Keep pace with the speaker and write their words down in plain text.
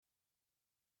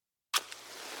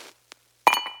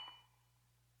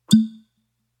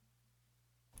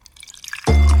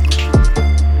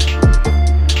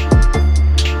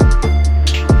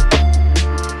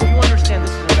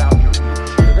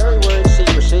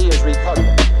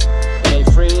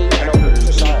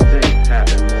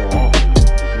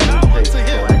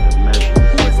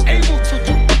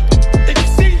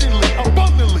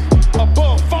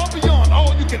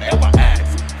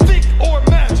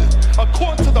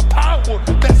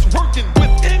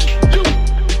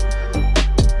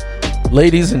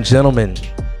Ladies and gentlemen,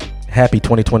 happy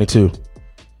 2022.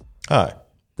 Hi,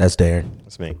 That's Darren.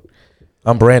 that's me.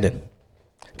 I'm Brandon.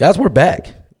 Guys, we're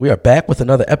back. We are back with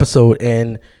another episode,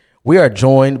 and we are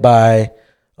joined by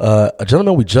a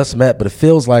gentleman we just met, but it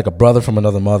feels like a brother from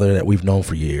another mother that we've known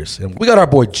for years. And we got our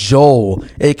boy Joel,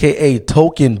 a.k.a.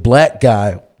 Token Black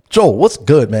Guy. Joel, what's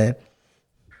good, man?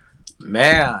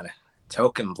 Man,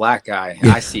 token black guy.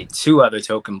 I see two other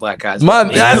token black guys.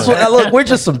 That's what, look, we're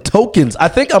just some tokens. I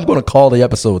think I'm going to call the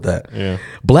episode that. Yeah.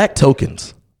 Black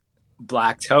tokens.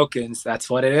 Black tokens. That's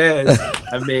what it is.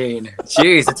 I mean,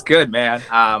 geez, it's good, man.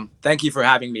 Thank you for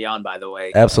having me on, by the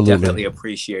way. Absolutely. Definitely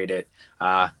appreciate it.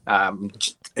 I'm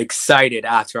excited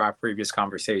after our previous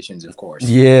conversations, of course.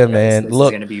 Yeah, man. This Look,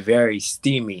 is going to be very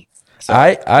steamy. So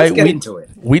let's get into it.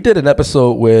 We did an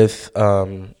episode with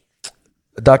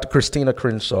Dr. Christina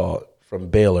Crenshaw from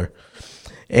Baylor.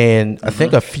 And I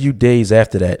think a few days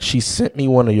after that, she sent me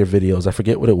one of your videos. I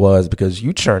forget what it was because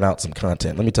you churn out some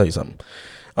content. Let me tell you something.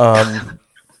 And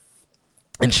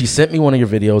she sent me one of your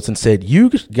videos and said, you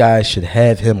guys should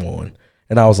have him on.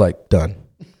 And I was like, done.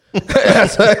 I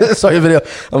saw your video.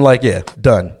 I'm like, yeah,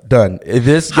 done.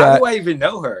 This guy. How do I even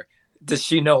know her? Does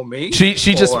she know me? I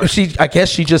guess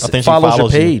she just she follows your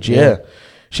follows you. page. Yeah.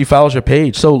 She follows your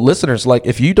page. So listeners, like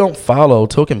if you don't follow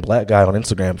Token Black Guy on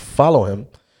Instagram, follow him.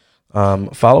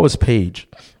 Follow his page.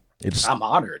 I'm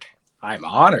honored. I'm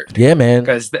honored. Yeah, man.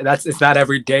 Because it's not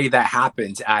every day that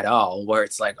happens at all where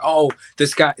it's like, oh,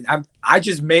 this guy, I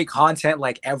just make content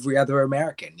like every other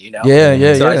American, you know?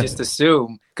 So I just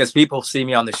assume, because people see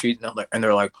me on the street and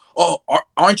they're like, oh,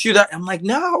 aren't you that? I'm like,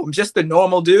 no, I'm just a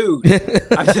normal dude.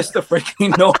 I'm just a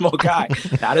freaking normal guy,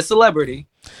 not a celebrity,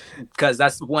 because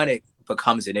that's when it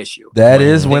becomes an issue. That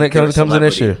is when it becomes an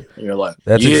issue. And you're like,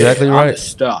 that's exactly I'm right. the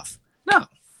stuff. No.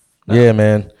 Yeah,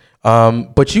 man.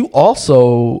 But you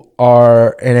also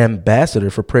are an ambassador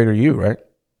for PragerU, right?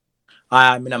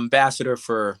 I'm an ambassador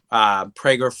for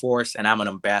Prager Force, and I'm an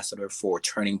ambassador for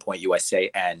Turning Point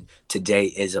USA and Today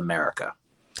is America.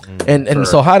 And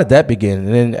so how did that begin?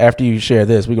 And then after you share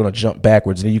this, we're going to jump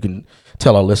backwards, and then you can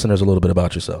tell our listeners a little bit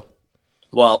about yourself.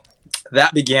 Well,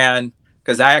 that began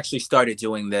because I actually started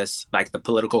doing this, like the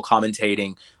political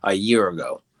commentating, a year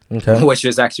ago, which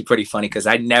is actually pretty funny because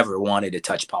I never wanted to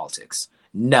touch politics.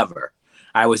 Never.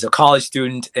 I was a college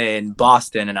student in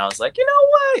Boston, and I was like, you know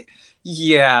what?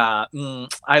 Yeah,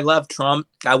 I love Trump.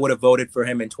 I would have voted for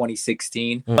him in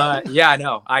 2016. But yeah,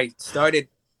 no, I started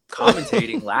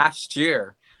commentating last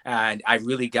year, and I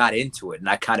really got into it, and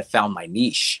I kind of found my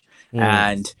niche.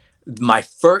 And my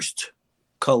first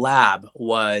collab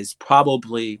was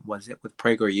it with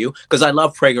PragerU? Because I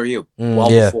love PragerU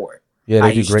before. Yeah,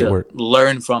 they do great to work.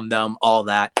 Learn from them, all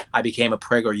that. I became a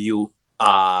PragerU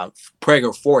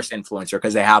Prager Force influencer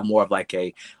because they have more of like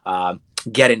a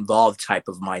get involved type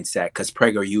of mindset, because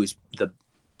PragerU is the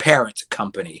parent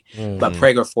company, but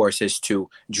Prager Force is to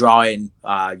draw in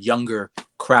younger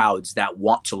crowds that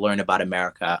want to learn about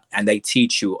America, and they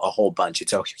teach you a whole bunch.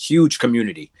 It's a huge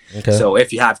community. So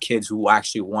if you have kids who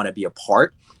actually want to be a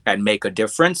part and make a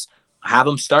difference, have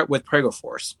them start with Prager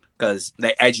Force, because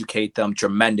they educate them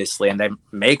tremendously and they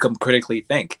make them critically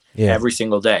think every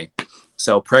single day.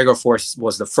 So Prager Force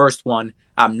was the first one.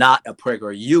 I'm not a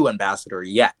PragerU ambassador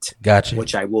yet,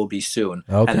 which I will be soon.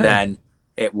 And then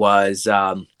it was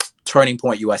Turning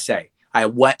Point USA. I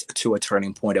went to a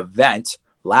Turning Point event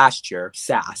last year,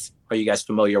 SAS. Are you guys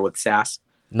familiar with SAS?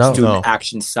 No. Student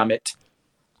Action Summit.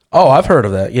 Oh, I've heard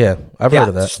of that. Yeah, I've heard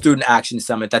of that. Student Action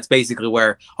Summit. That's basically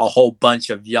where a whole bunch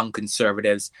of young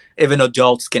conservatives, even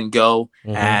adults, can go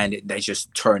and they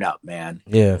just turn up, man.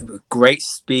 Yeah. Great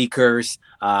speakers,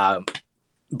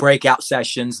 breakout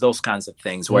sessions, those kinds of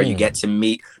things where you get to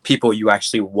meet people you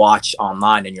actually watch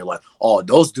online and you're like, oh,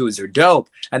 those dudes are dope.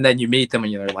 And then you meet them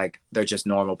and you're like, they're just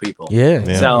normal people.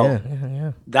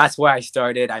 So that's where I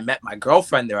started. I met my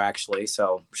girlfriend there actually.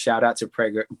 So shout out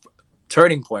to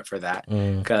Turning Point for that,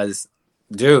 because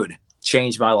dude,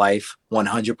 changed my life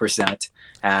 100%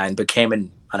 and became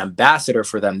an ambassador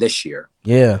for them this year.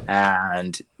 Yeah.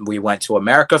 And we went to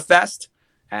America Fest,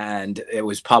 and it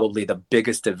was probably the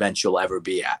biggest event you'll ever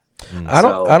be at. I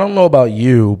don't know about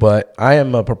you, but I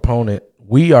am a proponent.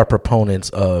 We are proponents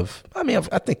of, I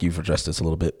think you've addressed this a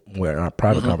little bit in our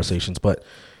private conversations, but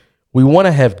we want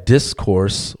to have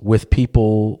discourse with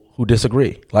people who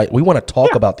disagree. Like, we want to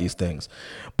talk about these things,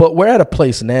 but we're at a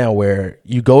place now where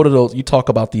you go to those, you talk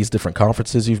about these different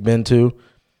conferences you've been to,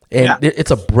 and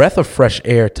it's a breath of fresh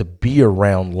air to be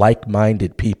around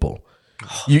like-minded people.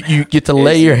 You get to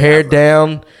lay your hair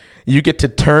down You get to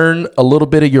turn a little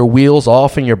bit of your wheels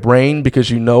off in your brain because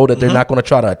you know that they're not going to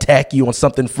try to attack you on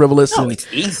something frivolous and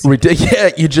it's easy. ridiculous. Yeah,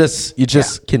 you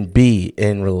just can be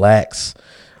and relax.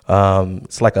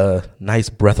 It's like a nice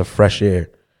breath of fresh air.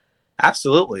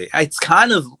 Absolutely. It's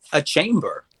kind of a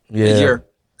chamber. Yeah. You're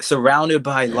surrounded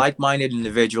by like-minded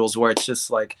individuals where it's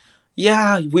just like,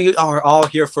 yeah, we are all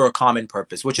here for a common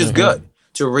purpose, which is good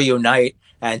to reunite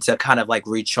and to kind of like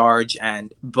recharge.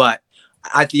 But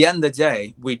at the end of the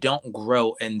day, we don't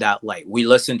grow in that light. We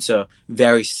listen to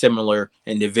very similar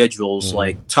individuals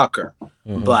like Tucker.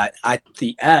 But at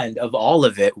the end of all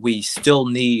of it, we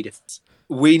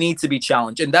need to be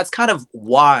challenged. And that's kind of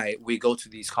why we go to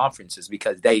these conferences,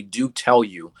 because they do tell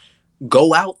you,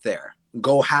 go out there,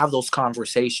 go have those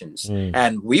conversations.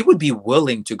 And we would be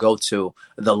willing to go to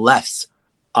the left's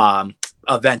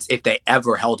events if they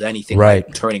ever held anything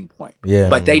like Turning Point.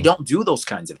 But they don't do those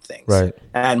kinds of things.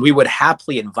 And we would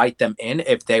happily invite them in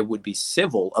if they would be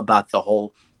civil about the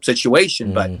whole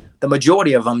situation. But the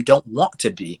majority of them don't want to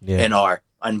be in our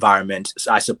environment,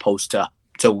 I suppose, to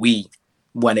we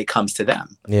when it comes to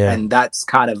them. And that's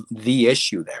kind of the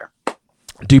issue there.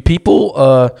 Do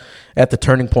people at the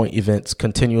Turning Point events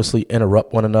continuously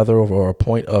interrupt one another over a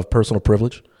point of personal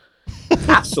privilege?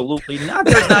 Absolutely not.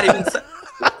 There's not even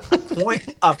a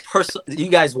point of personal. You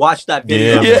guys watched that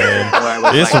video? Yeah,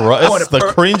 man. It's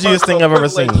the cringiest thing I've ever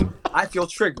seen. I feel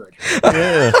triggered.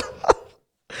 Yeah.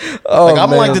 I'm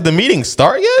like, did the meeting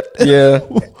start yet? Yeah.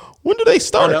 When do they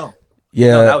start? Oh, no.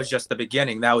 Yeah, no, that was just the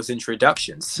beginning. That was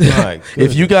introductions.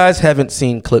 If you guys haven't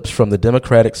seen clips from the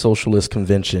Democratic Socialist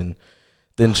Convention,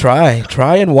 then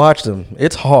try and watch them.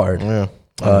 It's hard.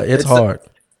 It's hard.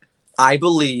 I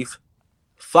believe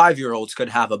 5-year-olds could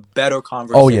have a better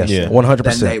conversation. Oh yes, 100%.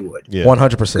 Than they would. 100%.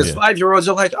 Because 5-year-olds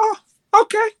are like, oh,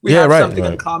 okay, we have something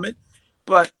in common,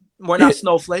 but we're not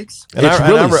snowflakes. And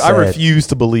I refuse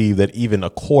to believe that even a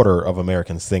quarter of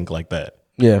Americans think like that.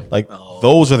 Yeah, like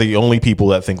those are the only people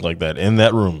that think like that in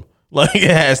that room. Like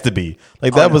it has to be.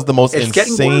 Like that was the most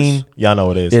insane. Yeah, I know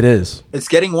it is. It is. It's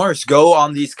getting worse. Go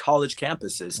on these college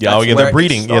campuses. Yeah, they're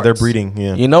breeding. Yeah, they're breeding.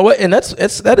 Yeah. You know what? And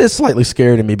that is slightly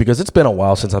scary to me because it's been a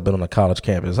while since I've been on a college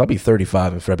campus. I'll be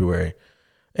 35 in February,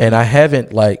 and I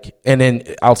haven't and then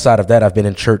outside of that, I've been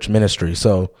in church ministry.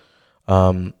 So,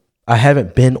 I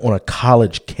haven't been on a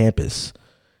college campus,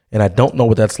 and I don't know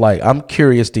what that's like. I'm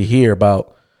curious to hear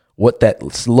about what that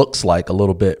looks like a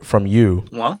little bit from you.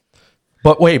 Well,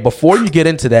 but wait, before you get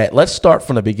into that, let's start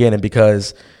from the beginning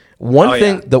because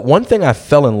the one thing I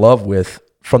fell in love with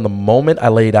from the moment I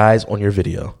laid eyes on your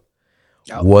video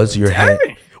was your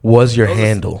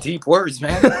handle. Deep words,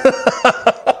 man.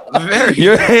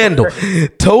 Your handle,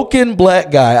 Token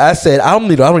Black Guy. I said I don't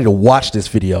need to watch this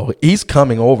video. He's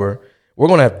coming over. We're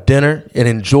gonna have dinner and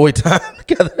enjoy time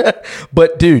together.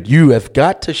 But dude, you have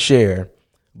got to share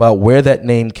about where that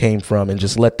name came from and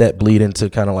just let that bleed into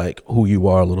kind of like who you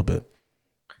are a little bit.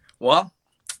 Well,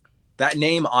 that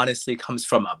name honestly comes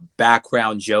from a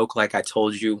background joke, like I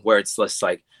told you, where it's just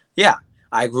like, yeah,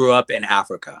 I grew up in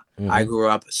Africa. I grew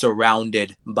up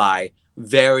surrounded by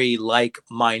very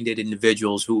like-minded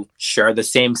individuals who share the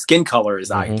same skin color as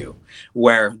I do,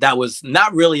 where that was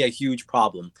not really a huge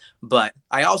problem. But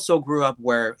I also grew up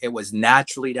where it was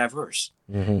naturally diverse.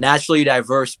 Naturally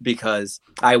diverse because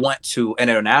I went to an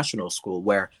international school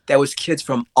where there was kids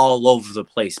from all over the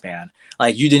place, man.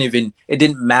 Like it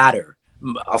didn't matter.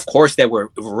 Of course, there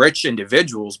were rich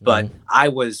individuals, but I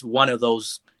was one of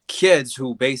those kids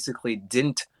who basically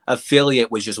didn't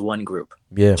affiliate with just one group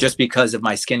just because of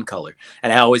my skin color.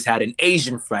 And I always had an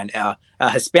Asian friend, a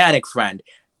Hispanic friend,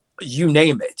 you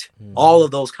name it, all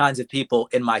of those kinds of people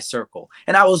in my circle.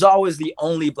 And I was always the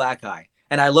only black guy.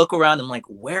 And I look around and I'm like,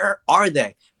 where are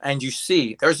they? And you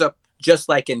see, there's just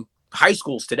like in high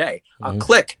schools today, a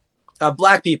clique of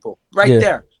black people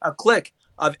there, a clique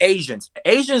of Asians.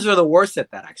 Asians are the worst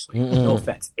at that, actually. No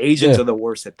offense. Asians are the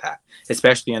worst at that,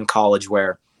 especially in college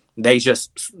where they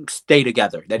just stay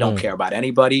together. They don't care about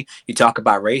anybody. You talk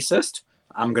about racist,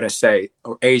 I'm going to say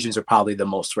Asians are probably the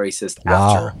most racist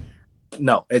after.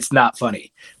 No, it's not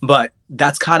funny. But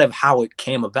that's kind of how it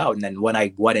came about. And then when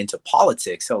I went into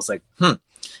politics, I was like,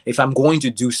 if I'm going to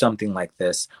do something like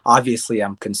this, obviously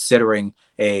I'm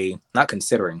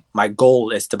my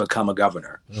goal is to become a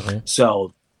governor.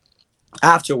 So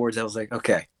afterwards, I was like,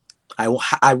 okay, I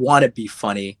want to be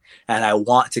funny and I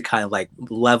want to kind of like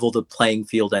level the playing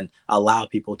field and allow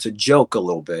people to joke a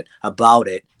little bit about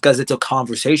it because it's a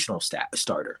conversational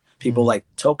starter. People like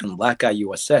Token Black Guy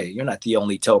USA. You're not the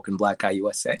only Token Black Guy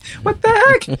USA. What the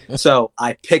heck? So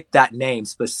I picked that name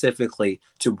specifically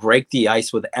to break the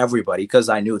ice with everybody because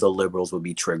I knew the liberals would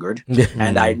be triggered.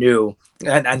 And I knew,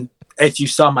 and if you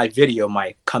saw my video,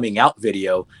 my coming out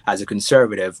video as a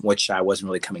conservative, which I wasn't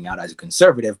really coming out as a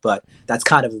conservative, but that's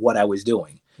kind of what I was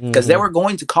doing, because they were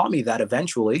going to call me that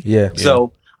eventually. Yeah.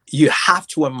 So you have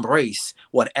to embrace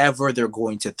whatever they're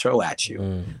going to throw at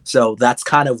you. So that's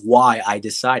kind of why I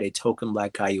decided Token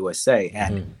Black Guy USA,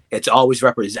 and it's always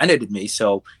represented me.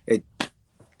 So it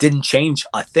didn't change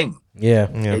a thing. Yeah.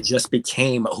 It just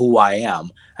became who I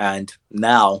am. And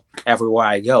now everywhere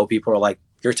I go, people are like,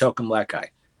 "You're Token Black Guy."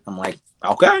 I'm like,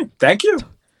 "Okay, thank you."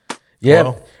 Yeah.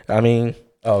 Well, I mean,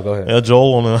 oh, go ahead. Yeah,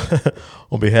 Joel,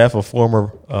 on behalf of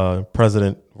former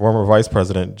Vice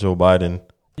President Joe Biden.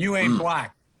 You ain't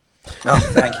black. Oh,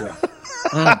 thank you.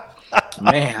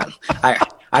 Man,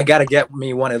 I got to get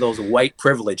me one of those white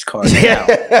privilege cards now.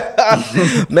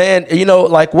 Man, you know,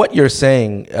 like what you're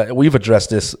saying, we've addressed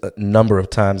this a number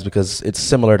of times because it's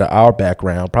similar to our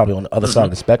background, probably on the other side of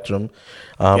the spectrum,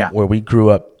 where we grew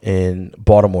up in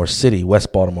Baltimore City,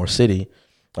 West Baltimore City.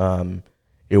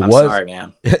 I'm sorry,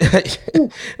 man.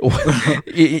 and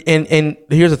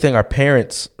here's the thing: our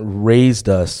parents raised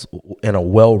us in a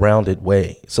well-rounded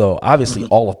way. So obviously,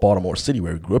 all of Baltimore City,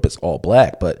 where we grew up, is all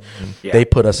black. But they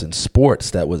put us in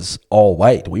sports that was all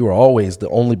white. We were always the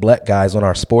only black guys on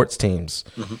our sports teams.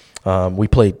 We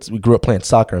grew up playing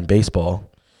soccer and baseball,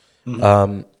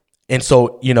 and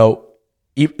so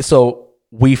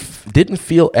we didn't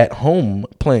feel at home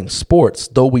playing sports,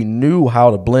 though we knew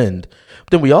how to blend.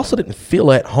 But then we also didn't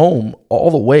feel at home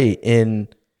all the way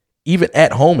even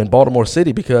at home in Baltimore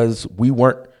City, because we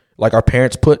weren't, like, our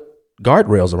parents put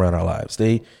guardrails around our lives.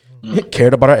 They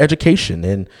cared about our education,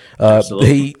 and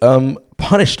they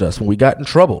punished us when we got in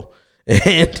trouble.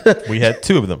 And we had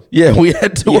two of them. Yeah, we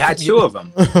had two. You had two of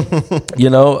them.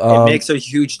 It makes a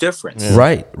huge difference.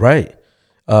 Right.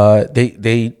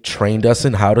 They trained us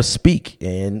in how to speak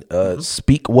and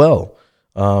speak well.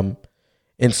 And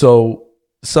so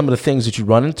some of the things that you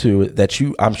run into that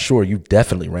I'm sure you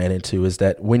definitely ran into is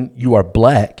that when you are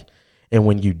black and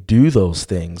when you do those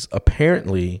things,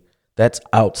 apparently that's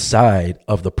outside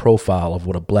of the profile of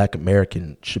what a black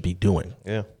American should be doing.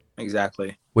 Yeah,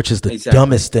 exactly. Which is the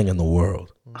dumbest thing in the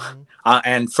world.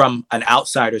 And from an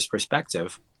outsider's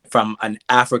perspective, from an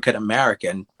African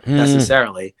American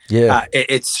necessarily,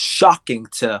 it's shocking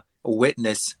to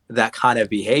witness that kind of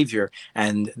behavior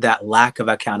and that lack of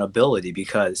accountability,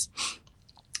 because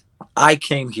I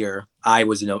came here, I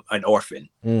was an orphan,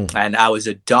 and I was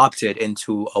adopted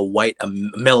into a white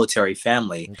military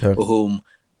family whom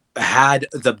had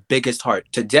the biggest heart.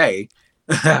 Today,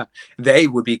 they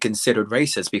would be considered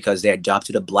racist because they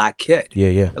adopted a black kid.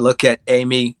 Look at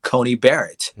Amy Coney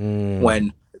Barrett,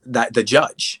 when the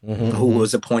judge who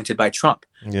was appointed by Trump,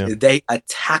 they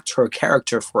attacked her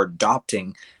character for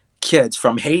adopting kids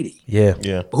from Haiti.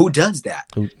 Who does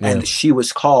that? And she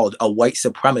was called a white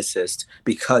supremacist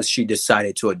because she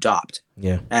decided to adopt.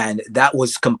 And that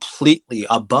was completely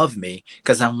above me,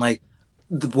 because I'm like,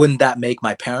 wouldn't that make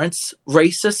my parents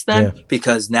racist then?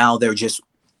 Because now they're just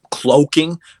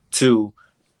cloaking to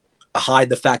hide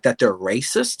the fact that they're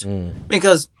racist.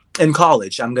 Because in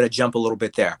college, I'm going to jump a little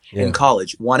bit there. In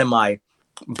college, one of my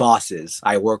bosses,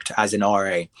 I worked as an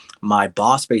RA, my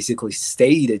boss basically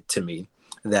stated to me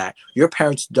that your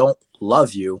parents don't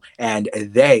love you and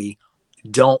they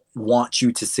don't want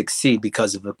you to succeed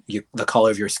because of the color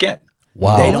of your skin.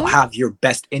 They don't have your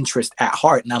best interest at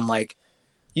heart. And I'm like,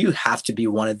 you have to be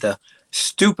one of the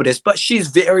stupidest, but she's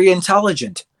very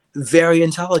intelligent.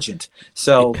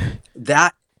 So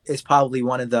that is probably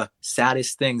one of the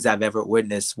saddest things I've ever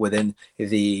witnessed within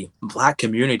the black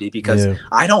community, because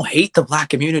I don't hate the black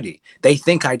community. They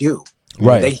think I do.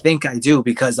 They think I do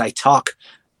because I talk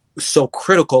so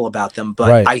critical about them,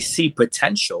 but I see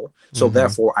potential. So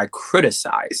therefore I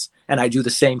criticize, and I do the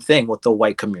same thing with the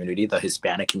white community, the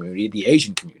Hispanic community, the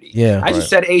Asian community. I just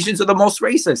said Asians are the most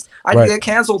racist. I didn't get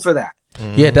canceled for that.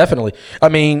 Yeah, definitely. I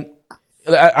mean,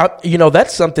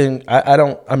 that's something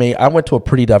I went to a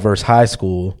pretty diverse high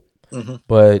school,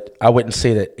 but I wouldn't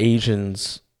say that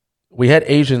we had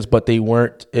Asians, but they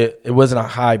weren't, it wasn't a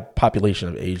high population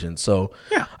of Asians. So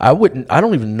I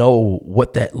don't even know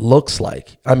what that looks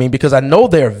like. I mean, because I know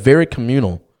they're very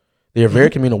communal. They're very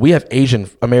communal. We have Asian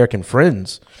American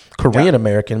friends, Korean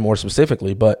American more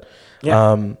specifically, but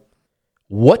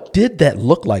what did that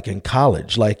look like in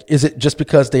college? Like, is it just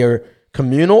because they're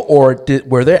communal, or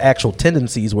were there actual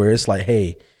tendencies where it's like,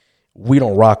 hey, we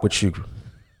don't rock with you?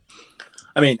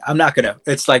 I mean,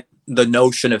 it's like the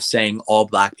notion of saying all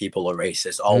black people are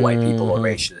racist, all white people are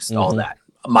racist, all that.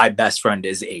 My best friend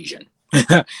is Asian,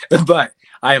 but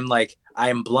I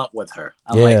am blunt with her.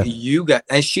 I'm like,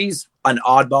 and she's an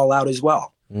oddball out as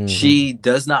well. She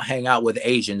does not hang out with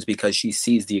Asians because she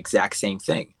sees the exact same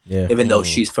thing, even though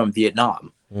she's from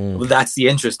Vietnam. Well, that's the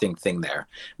interesting thing there.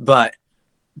 But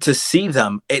to see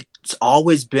them, it's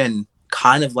always been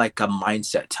kind of like a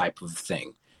mindset type of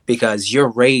thing, because you're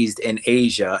raised in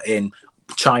Asia, in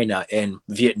China, in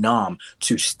Vietnam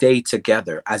to stay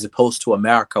together, as opposed to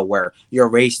America where you're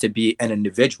raised to be an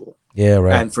individual. Yeah,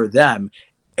 right. And for them,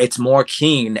 it's more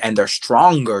keen and they're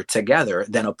stronger together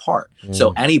than apart.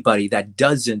 So anybody that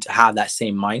doesn't have that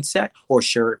same mindset or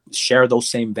share those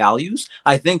same values,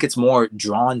 I think it's more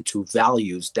drawn to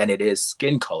values than it is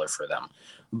skin color for them.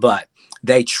 But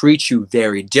they treat you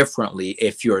very differently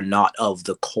if you're not of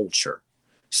the culture.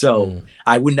 So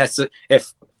I wouldn't necessarily,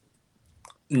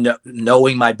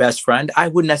 knowing my best friend, I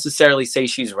wouldn't necessarily say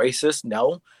she's racist,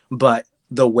 no, but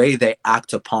the way they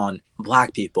act upon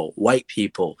Black people, white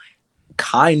people,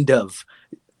 kind of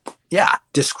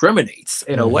discriminates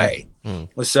in a way.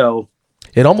 So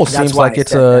it almost seems like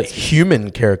it's a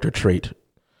human character trait.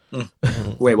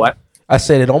 Wait, what? I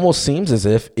said it almost seems as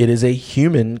if it is a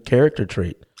human character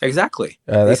trait. Exactly.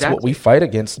 That's what we fight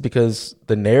against, because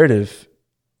the narrative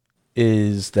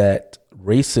is that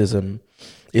racism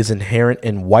is inherent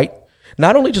in white,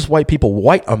 not only just white people,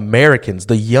 white Americans,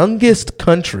 the youngest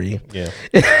country.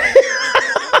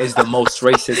 Is the most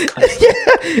racist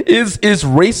country. Is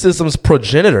racism's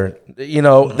progenitor. You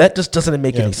know, that just doesn't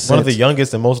make any sense. One of the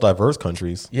youngest and most diverse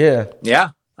countries. Yeah,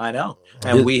 I know.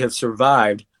 And we have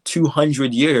survived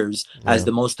 200 years as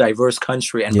the most diverse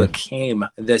country and became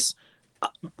this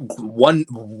one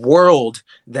world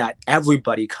that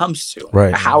everybody comes to.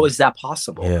 Right. How is that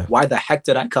possible? Yeah. Why the heck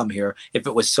did I come here if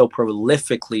it was so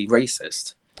prolifically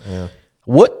racist? Yeah.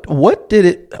 What did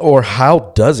it, or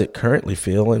how does it currently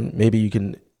feel, and maybe you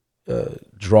can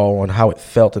draw on how it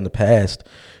felt in the past,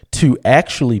 to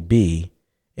actually be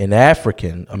an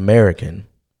African American,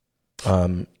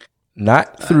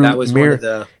 not through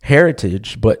mere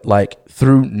heritage, but like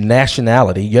through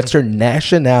nationality. That's your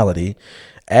nationality,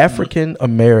 African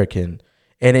American,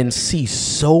 and then see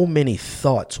so many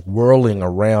thoughts whirling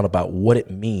around about what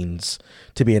it means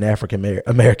to be an African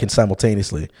American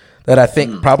simultaneously, that I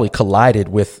think probably collided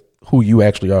with who you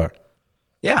actually are.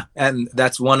 Yeah, and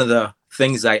that's one of the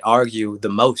things I argue the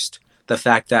most, the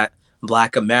fact that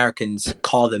Black Americans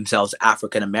call themselves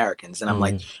African Americans. And I'm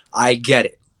like, I get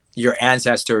it. Your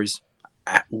ancestors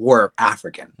were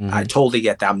African. I totally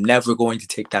get that. I'm never going to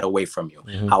take that away from you.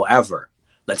 However,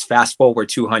 let's fast forward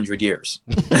 200 years.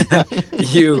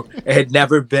 You had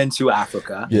never been to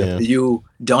Africa. Yeah. You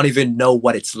don't even know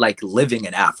what it's like living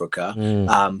in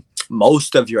Africa.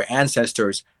 Most of your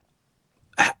ancestors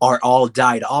are all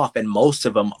died off, and most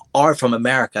of them are from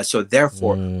America. So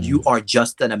therefore, you are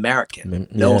just an American.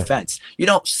 No offense. You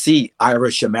don't see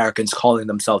Irish Americans calling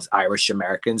themselves Irish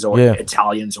Americans or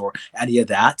Italians or any of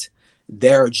that.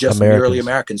 They're just merely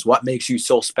Americans. What makes you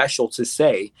so special to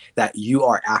say that you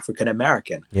are African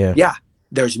American? Yeah.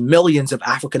 There's millions of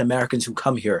African Americans who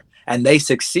come here and they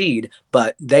succeed,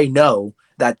 but they know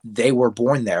that they were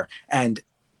born there. And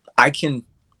I can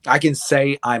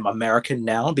say I'm American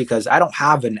now because I don't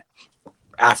have an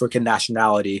African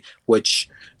nationality,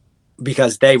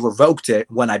 because they revoked it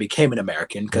when I became an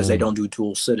American, because they don't do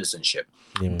dual citizenship.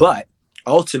 But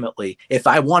ultimately, if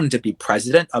I wanted to be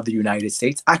president of the United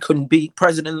States, I couldn't be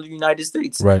president of the United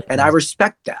States. Right. And I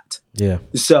respect that. Yeah.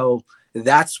 So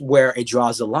that's where it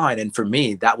draws the line. And for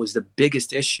me, that was the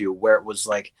biggest issue, where it was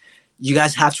like, you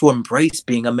guys have to embrace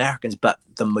being Americans, but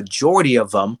the majority of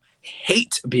them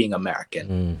hate being American.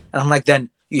 And I'm like,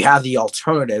 then you have the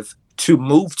alternative to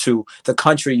move to the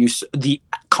country, the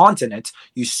continent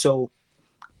you so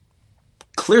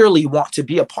clearly want to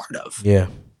be a part of. Yeah.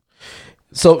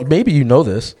 So maybe you know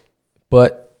this,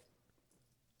 but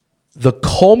the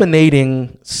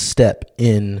culminating step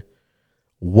in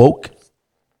woke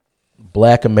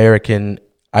Black American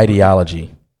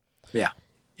ideology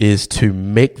is to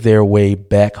make their way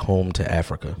back home to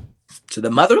Africa. To the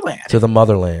motherland. To the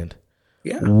motherland.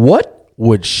 Yeah. What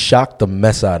would shock the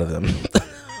mess out of them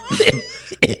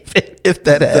if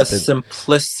that happened? The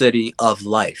simplicity of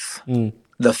life.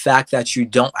 The fact that you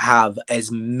don't have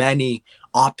as many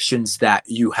options that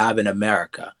you have in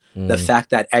America. The fact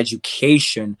that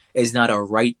education is not a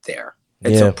right there.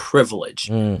 It's a privilege.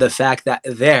 The fact that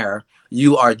there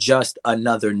you are just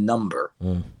another number.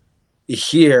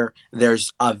 Here,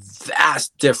 there's a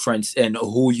vast difference in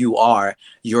who you are.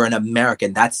 You're an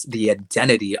American. That's the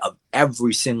identity of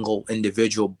every single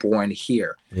individual born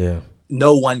here. Yeah.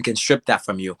 No one can strip that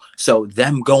from you. So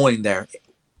them going there,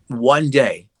 one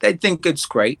day, they'd think it's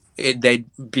great. They'd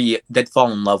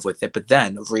fall in love with it. But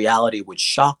then reality would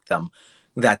shock them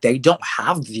that they don't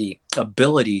have the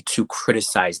ability to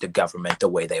criticize the government the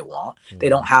way they want. They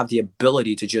don't have the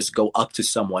ability to just go up to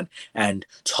someone and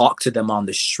talk to them on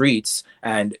the streets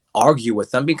and argue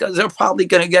with them, because they're probably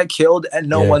going to get killed and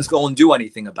no one's going to do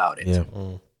anything about it. Yeah.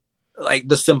 Like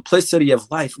the simplicity of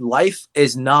life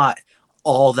is not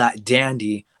all that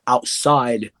dandy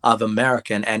outside of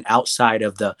American and outside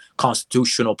of the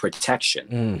constitutional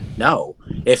protection. No,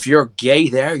 if you're gay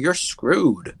there, you're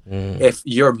screwed. If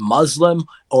you're Muslim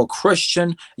or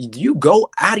Christian, you go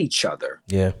at each other.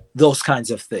 Yeah. Those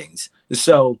kinds of things.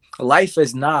 So life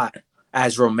is not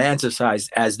as romanticized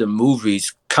as the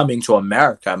movies Coming to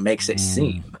America makes it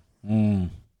seem.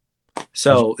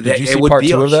 So it would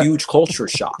be a huge culture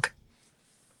shock.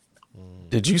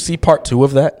 Did you see part 2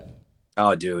 of that?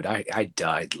 Oh, dude, I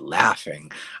died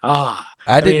laughing. I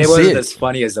didn't it see wasn't it as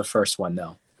funny as the first one,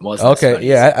 though. It wasn't okay,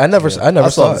 yeah, I never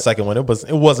saw the second one. It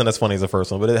wasn't as funny as the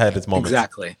first one, but it had its moments.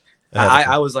 Exactly.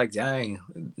 I was like, dang,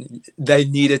 they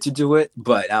needed to do it,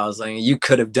 but I was like, you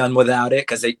could have done without it,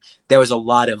 because there was a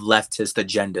lot of leftist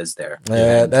agendas there.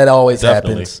 Yeah, that always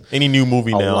happens. Any new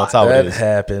movie now, that's how it is. That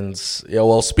happens. Yeah.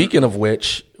 Well, speaking of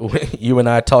which, you and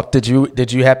I talked. Did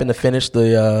you happen to finish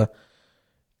the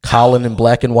Colin in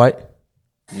Black and White?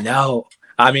 No.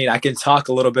 I mean, I can talk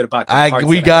a little bit about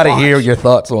we got to hear your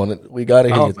thoughts on it. We got to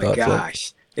hear your thoughts on it. Oh, my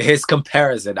gosh. His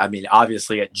comparison, I mean,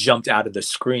 obviously it jumped out of the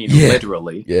screen,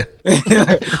 literally. Yeah.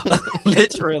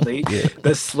 Literally. Yeah.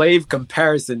 The slave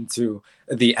comparison to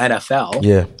the NFL.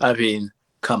 Yeah. I mean,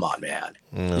 come on,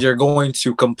 man. You're going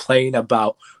to complain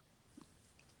about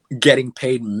getting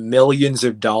paid millions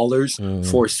of dollars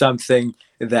for something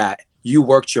that you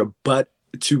worked your butt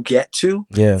to get to,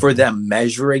 for them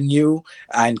measuring you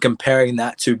and comparing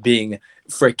that to being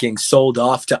freaking sold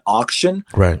off to auction,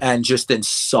 and just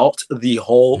insult the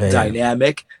whole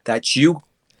dynamic that you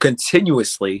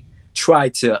continuously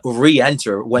tried to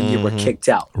re-enter when you were kicked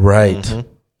out. Right.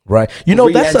 You know,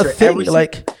 that's a thing.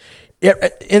 Like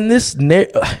in this,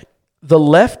 the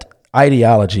left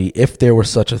ideology, if there were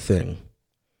such a thing,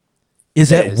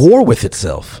 is at war with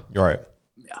itself. Right.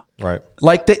 Right.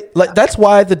 Like that's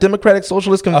why the Democratic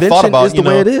Socialist Convention is the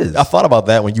way it is. I thought about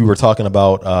that when you were talking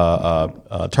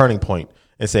about Turning Point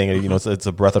and saying, it's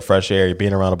a breath of fresh air. You're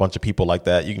being around a bunch of people like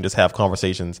that. You can just have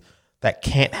conversations that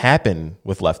can't happen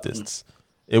with leftists.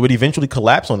 It would eventually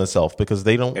collapse on itself because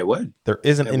they don't. It would. There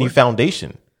isn't any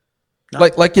foundation. No.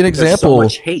 Like an example. So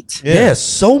much hate. Yeah,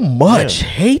 so much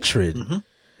hatred.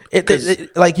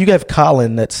 Like you have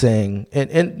Colin that's saying,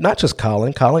 and not just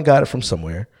Colin. Colin got it from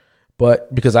somewhere.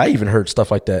 But because I even heard stuff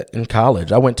like that in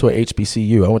college. I went to a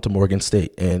HBCU. I went to Morgan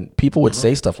State, and people would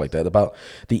say stuff like that about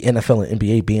the NFL and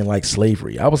NBA being like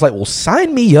slavery. I was like, well,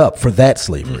 sign me up for that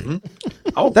slavery.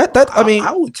 I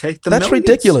would take the that's millions.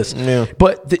 Ridiculous. Yeah.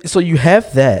 But so you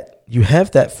have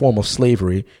that form of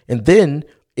slavery, and then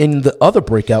in the other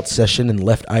breakout session in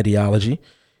left ideology,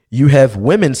 you have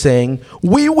women saying,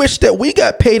 we wish that we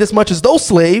got paid as much as those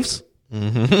slaves.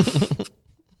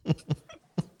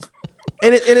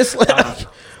 And it's like,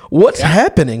 what's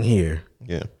happening here?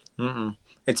 Yeah.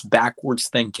 It's backwards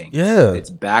thinking. Yeah. It's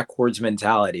backwards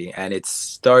mentality. And it's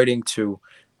starting to,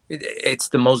 it's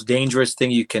the most dangerous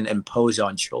thing you can impose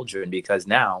on children, because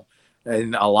now,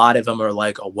 and a lot of them are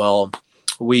like, oh, well,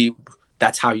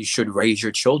 that's how you should raise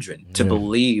your children, to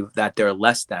believe that they're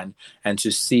less than, and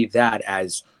to see that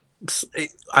as,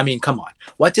 I mean, come on.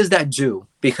 What does that do?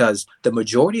 Because the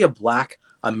majority of Black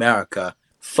America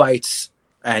fights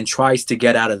and tries to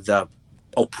get out of the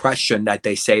oppression that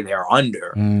they say they're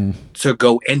under to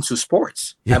go into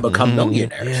sports and become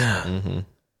millionaires.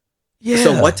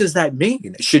 So what does that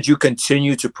mean? Should you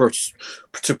continue to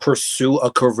pursue a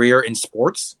career in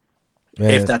sports?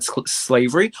 If that's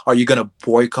slavery, are you going to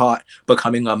boycott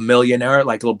becoming a millionaire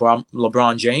like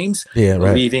LeBron James,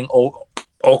 leaving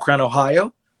Akron,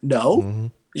 Ohio?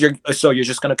 No. You're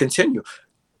just going to continue.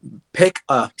 Pick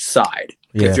a side.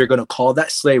 If you're going to call that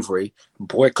slavery,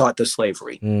 boycott the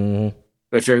slavery.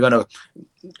 If you're going to,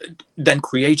 then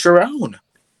create your own.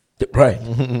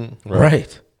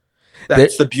 Right.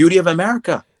 That's the beauty of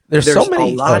America. There's so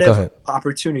many, a lot of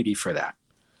opportunity for that.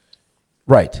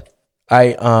 Right.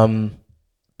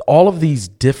 All of these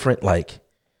different, like,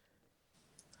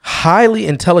 highly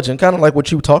intelligent, kind of like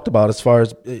what you talked about as far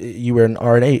as you were an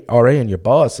RA and your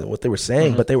boss and what they were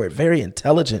saying, but they were very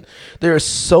intelligent. There are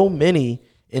so many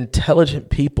intelligent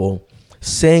people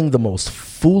saying the most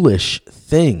foolish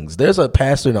things. There's a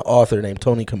pastor and an author named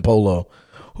Tony Campolo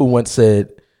who once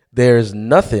said, there's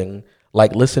nothing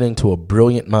like listening to a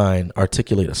brilliant mind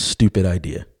articulate a stupid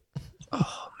idea.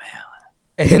 Oh, man.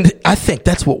 And I think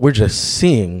that's what we're just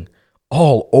seeing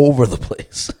all over the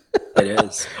place. It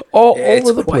is. All It's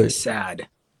over the quite place. sad.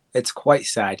 It's quite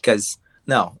sad because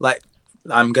no, like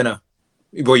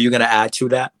were you gonna add to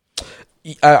that?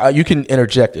 You can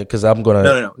interject it because I'm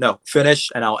gonna. No.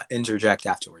 Finish and I'll interject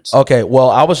afterwards. Okay, well,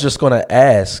 I was just gonna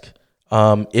ask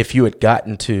if you had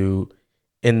gotten to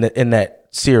in that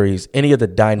series any of the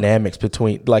dynamics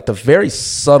between, like, the very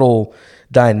subtle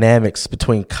dynamics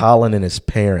between Colin and his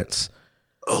parents.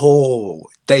 Oh,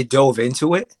 they dove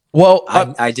into it. Well,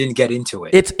 I didn't get into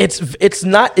it. It's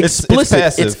not explicit.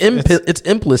 passive. It's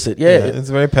implicit. Yeah. It's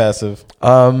very passive.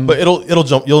 But it'll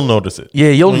jump. You'll notice it. Yeah,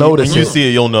 you'll notice when you it. see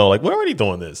it. You'll know. Like, we're already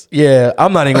doing this. Yeah,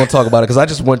 I'm not even gonna talk about it because I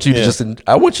just want you to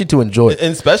I want you to enjoy it.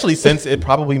 And especially since it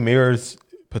probably mirrors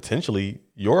potentially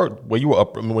your where you were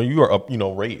up when you were up,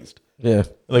 raised. Yeah.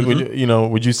 Like,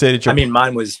 would you say that your? I mean,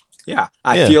 mine was. Yeah,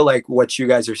 I feel like what you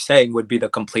guys are saying would be the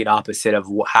complete opposite of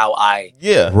how I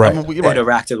Right.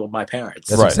 interacted with my parents.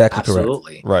 That's exactly correct.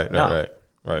 Absolutely. Right. No.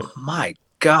 Right. My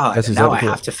God. That's Now exactly I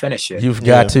correct. have to finish it. You've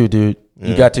got to, dude.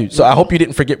 You got to. So I hope you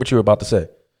didn't forget what you were about to say.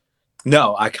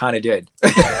 No, I kind of did.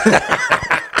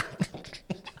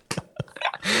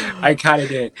 I kind of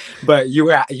did. But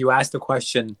you asked the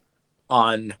question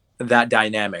on that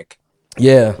dynamic,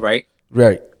 Yeah. right?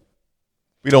 Right.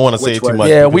 We don't want to say Which too was- much.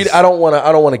 Yeah, because- I don't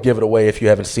want to give it away if you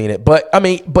haven't seen it. But I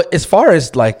mean, but as far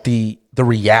as like the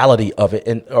reality of it,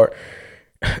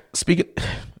 speaking,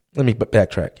 let me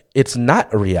backtrack. It's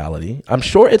not a reality. I'm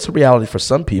sure it's a reality for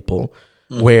some people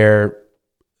where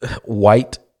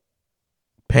white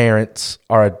parents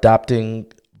are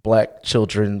adopting black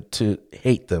children to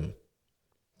hate them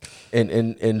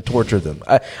and torture them.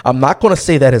 I'm not going to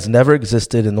say that has never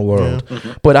existed in the world,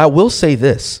 but I will say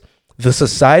this. The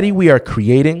society we are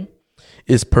creating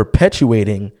is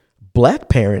perpetuating black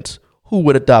parents who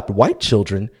would adopt white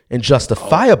children and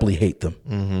justifiably hate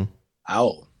them.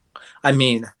 Oh, I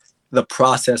mean, the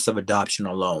process of adoption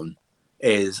alone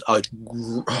is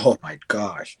oh my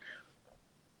gosh,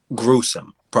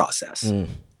 gruesome process.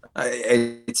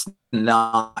 It's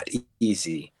not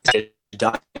easy to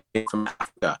adopt from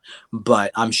Africa,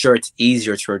 but I'm sure it's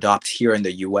easier to adopt here in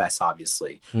the U.S.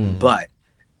 obviously, but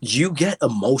you get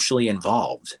emotionally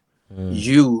involved.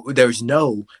 There's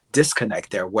no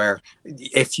disconnect there where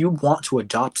if you want to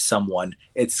adopt someone,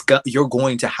 you're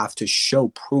going to have to show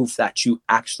proof that you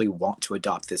actually want to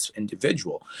adopt this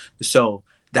individual. So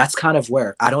that's kind of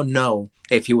where I don't know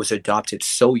if he was adopted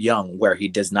so young where he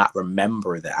does not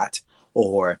remember that,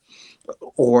 or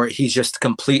he just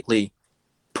completely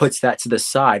puts that to the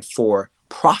side for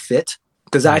profit,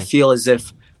 because I feel as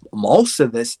if most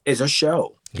of this is a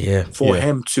show. For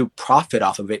him to profit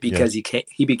off of it, because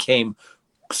he became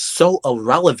so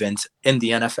irrelevant in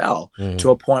the NFL to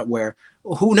a point where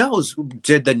who knows, was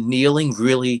the kneeling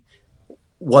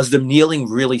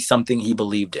really something he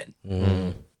believed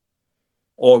in?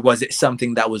 Or was it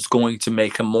something that was going to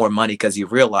make him more money because he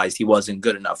realized he wasn't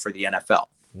good enough for the NFL?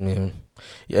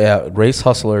 Yeah, race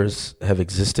hustlers have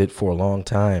existed for a long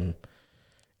time,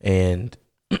 and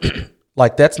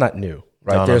like that's not new,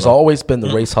 right? There's always been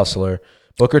the race hustler.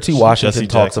 Booker T. Washington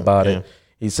talks about it.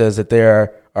 He says that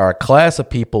there are a class of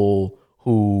people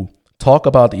who talk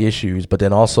about the issues, but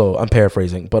then also, I'm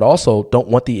paraphrasing, but also don't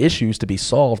want the issues to be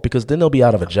solved because then they'll be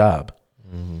out of a job.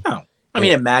 Oh, I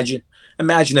mean, imagine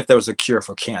if there was a cure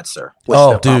for cancer. Which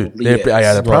There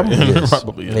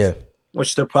probably is. Yeah.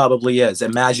 Which there probably is.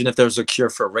 Imagine if there was a cure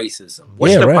for racism,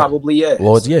 which there probably is.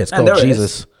 Well, it's called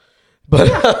Jesus.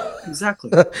 But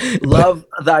exactly. Love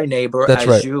thy neighbor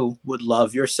as you would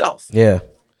love yourself. Yeah.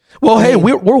 Well, hey,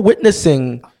 we're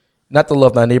witnessing, not the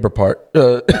love thy neighbor part,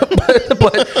 but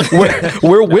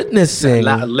we're witnessing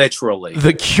not literally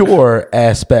the cure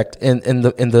aspect and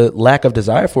the lack of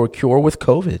desire for a cure with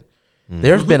COVID.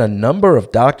 There have been a number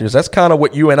of doctors. That's kind of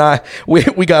what you and I,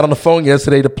 we got on the phone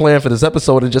yesterday to plan for this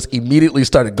episode and just immediately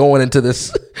started going into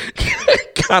this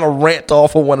kind of rant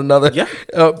off of one another. Yeah.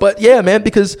 But yeah, man,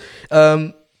 because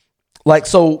so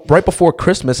right before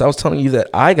Christmas, I was telling you that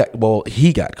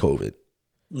he got COVID.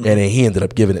 And then he ended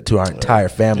up giving it to our entire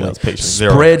family,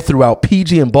 spread throughout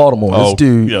PG and Baltimore. This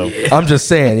dude, I'm just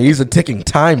saying, he's a ticking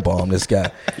time bomb. This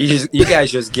guy. You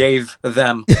guys just gave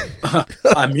them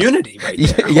immunity, right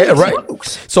there. Yeah, right.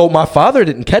 So my father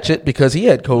didn't catch it because he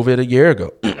had COVID a year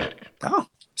ago. Oh,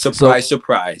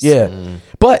 surprise! Yeah,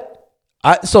 but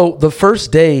so the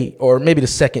first day, or maybe the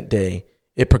second day,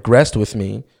 it progressed with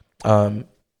me.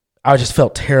 I just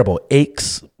felt terrible,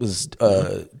 aches, was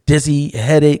dizzy,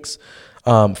 headaches.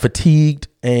 Fatigued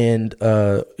and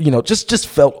just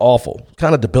felt awful,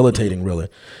 kind of debilitating really.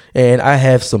 And I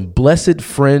have some blessed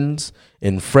friends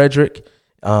in Frederick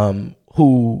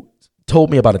who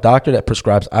told me about a doctor that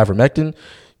prescribes ivermectin.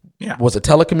 Yeah. was a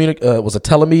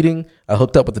telemeeting. I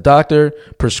hooked up with the doctor,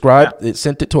 prescribed it,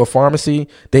 sent it to a pharmacy.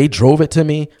 They drove it to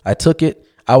me. I took it.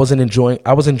 I was enjoying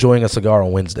a cigar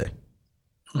on Wednesday.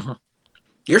 Mm-hmm.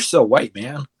 You're so white,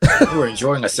 man. You were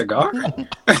enjoying a cigar.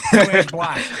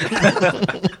 Black.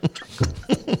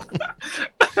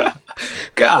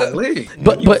 Golly,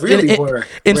 But you really were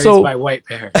and raised so by white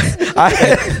parents.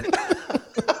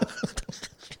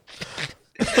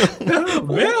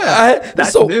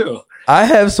 That's new. I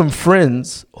have some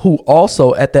friends who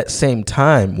also at that same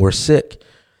time were sick,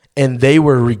 and they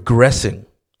were regressing.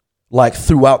 Like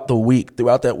throughout that week, they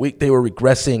were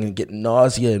regressing and getting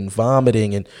nausea and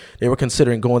vomiting, and they were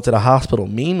considering going to the hospital.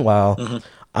 Meanwhile,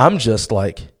 I'm just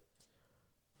like,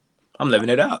 I'm living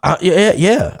it up.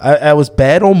 Yeah. I was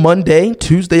bad on Monday.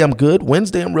 Tuesday, I'm good.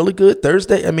 Wednesday, I'm really good.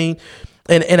 Thursday, I mean,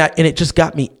 and it just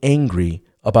got me angry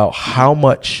about how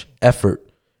much effort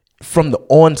from the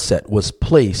onset was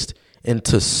placed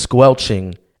into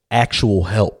squelching actual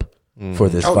help for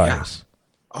this virus.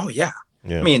 Oh, yeah.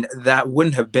 Yeah. I mean, that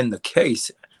wouldn't have been the case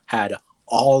had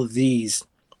all these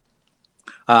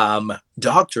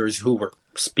doctors who were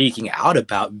speaking out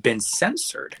about been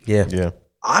censored. Yeah.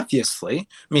 Obviously.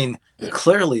 I mean,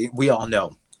 clearly, we all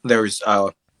know there's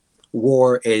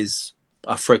war is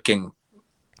a freaking,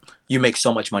 you make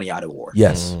so much money out of war.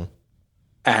 Yes.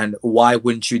 And why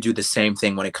wouldn't you do the same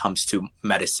thing when it comes to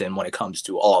medicine, when it comes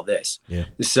to all this? Yeah.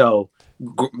 So,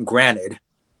 granted,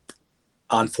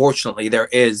 unfortunately, there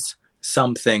is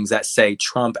some things that say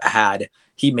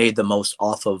he made the most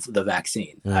off of the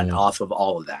vaccine and off of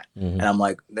all of that. And I'm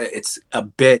like, it's a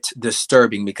bit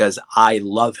disturbing because I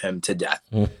love him to death.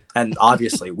 And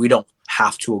obviously we don't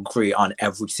have to agree on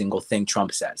every single thing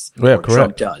Trump says or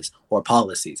Trump does or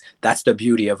policies. That's the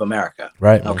beauty of America.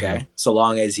 Right. Okay. So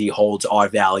long as he holds our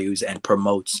values and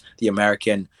promotes the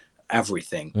American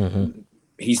everything.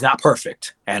 He's not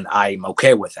perfect and I'm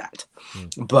okay with that.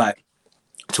 But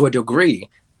to a degree,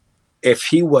 if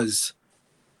he was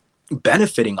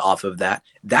benefiting off of that,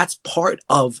 that's part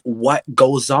of what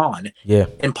goes on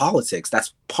in politics.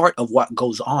 That's part of what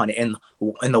goes on in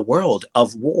the world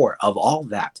of war, of all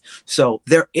that. So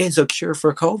there is a cure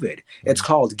for COVID. It's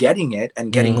called getting it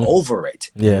and getting over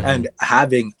it. And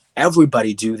having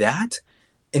everybody do that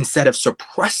instead of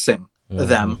suppressing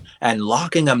them and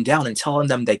locking them down and telling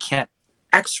them they can't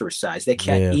exercise, they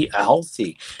can't eat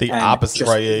healthy. The opposite,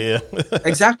 right? Yeah.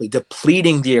 Exactly.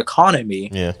 Depleting the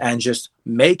economy and just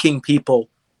making people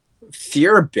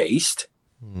fear-based,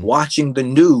 watching the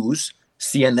news,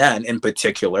 CNN in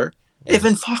particular.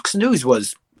 Even Fox News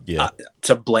was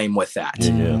to blame with that.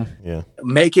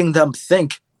 Making them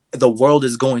think the world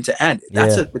is going to end.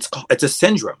 It's a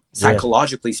syndrome.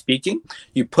 Psychologically speaking,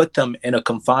 you put them in a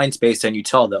confined space and you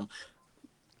tell them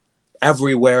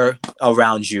everywhere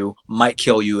around you might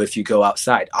kill you if you go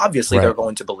outside. Obviously, they're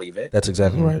going to believe it. That's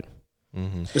exactly right.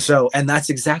 So, and that's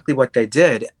exactly what they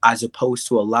did, as opposed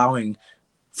to allowing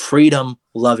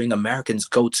freedom-loving Americans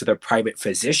go to their private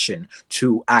physician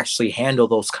to actually handle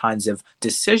those kinds of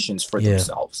decisions for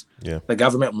themselves. The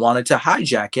government wanted to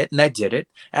hijack it, and they did it.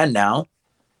 And now,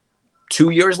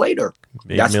 2 years later,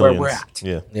 that's where we're at.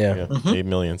 8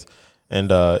 millions.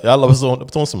 And I was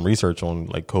doing some research on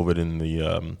like COVID in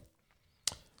the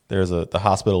there's the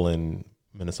hospital in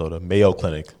Minnesota, Mayo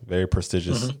Clinic, very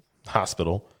prestigious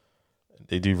hospital.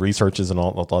 They do researches and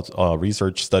all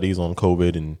research studies on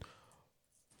COVID, and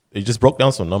they just broke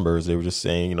down some numbers. They were just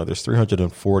saying, there's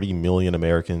 340 million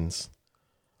Americans,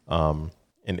 and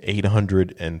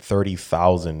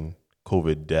 830,000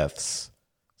 COVID deaths,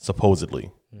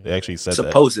 supposedly. They actually said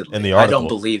supposedly that in the article. I don't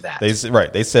believe that.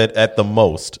 They said at the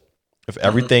most, if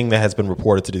everything that has been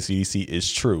reported to the CDC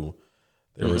is true,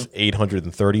 there was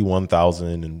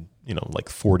 831,000 and like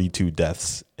 42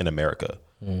 deaths in America.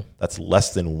 That's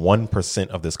less than 1%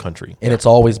 of this country, and it's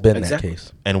always been that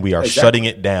case. And we are shutting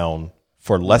it down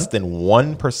for less than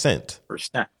 1%.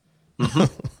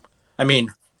 I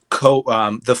mean,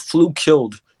 the flu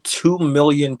killed 2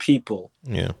 million people.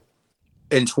 In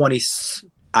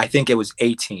I think it was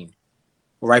 18,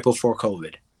 right before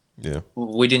COVID.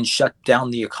 We didn't shut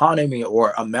down the economy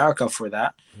or America for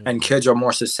that. And kids are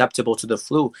more susceptible to the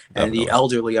flu, and the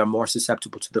elderly are more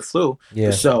susceptible to the flu.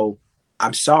 So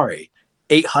I'm sorry,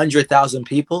 800,000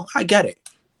 people. I get it.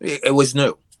 It was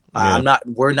new.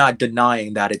 We're not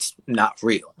denying that it's not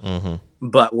real,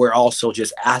 but we're also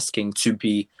just asking to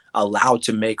be allowed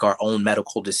to make our own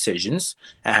medical decisions.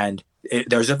 And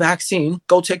there's a vaccine,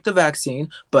 go take the vaccine,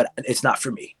 but it's not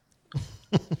for me.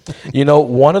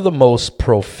 One of the most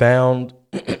profound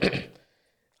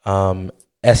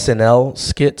SNL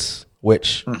skits,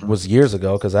 which was years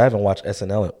ago, because I haven't watched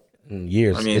SNL in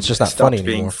years. I mean, it's just not it funny stopped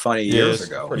being anymore. funny Yeah, years it's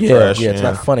ago. pretty Yeah, trash, it's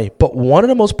not funny. But one of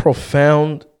the most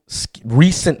profound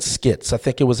recent skits, I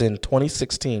think it was in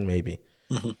 2016 maybe,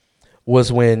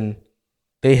 was when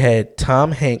they had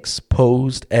Tom Hanks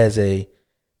posed as a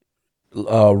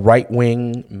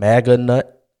right-wing MAGA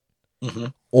nut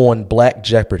on Black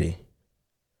Jeopardy.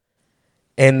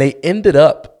 And they ended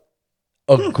up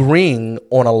agreeing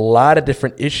on a lot of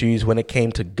different issues when it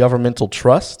came to governmental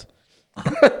trust.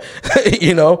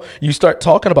 You know, you start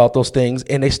talking about those things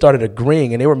and they started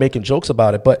agreeing and they were making jokes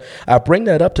about it. But I bring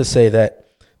that up to say that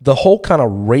the whole kind of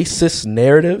racist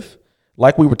narrative,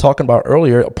 like we were talking about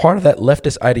earlier, a part of that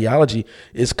leftist ideology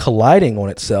is colliding on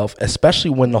itself,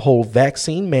 especially when the whole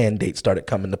vaccine mandate started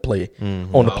coming to play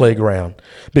on the playground.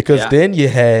 Because then you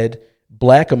had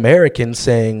Black Americans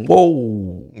saying,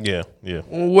 whoa, Yeah.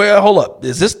 well, hold up.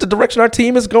 Is this the direction our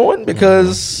team is going?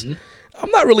 Because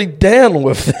I'm not really down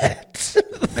with that.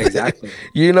 Exactly.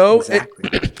 You know,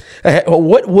 Exactly.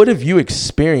 what have you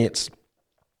experienced,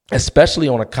 especially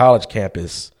on a college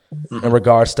campus, in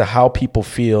regards to how people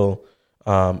feel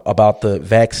about the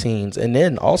vaccines, and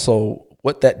then also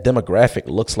what that demographic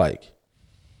looks like?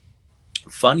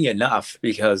 Funny enough,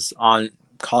 because on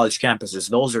college campuses,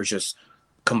 those are just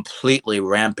completely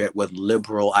rampant with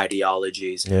liberal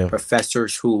ideologies. Yeah.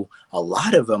 Professors who, a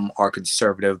lot of them are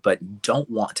conservative, but don't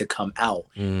want to come out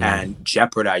and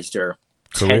jeopardize their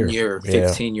Career. 10-year, Yeah.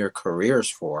 15-year careers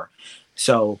for.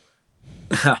 So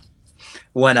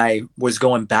when I was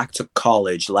going back to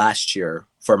college last year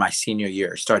for my senior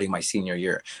year, starting my senior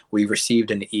year, we received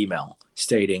an email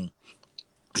stating,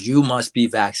 you must be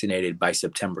vaccinated by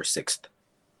September 6th.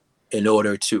 In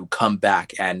order to come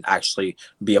back and actually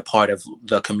be a part of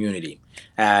the community.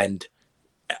 And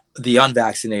the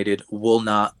unvaccinated will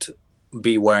not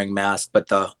be wearing masks, but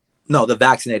the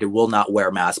vaccinated will not wear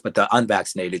masks, but the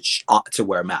unvaccinated ought to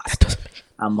wear masks.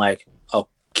 I'm like,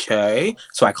 okay.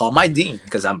 So I call my dean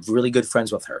because I'm really good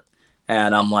friends with her.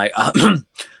 And I'm like,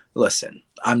 listen,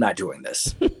 I'm not doing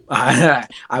this. I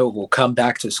will come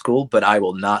back to school, but I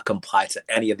will not comply to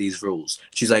any of these rules.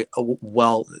 She's like, oh,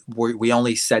 well, we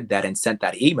only said that and sent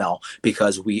that email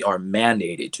because we are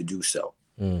mandated to do so.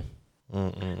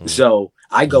 So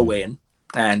I go in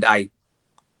and I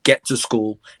get to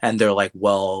school and they're like,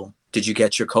 well, did you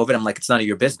get your COVID? I'm like, it's none of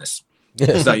your business.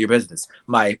 It's none of your business.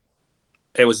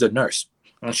 It was the nurse.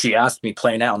 And she asked me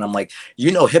plain out and I'm like,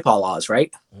 you know HIPAA laws,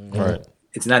 right? Right.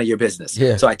 It's none of your business.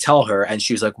 Yeah. So I tell her and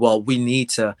she's like, well, we need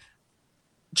to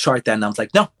chart that. And I'm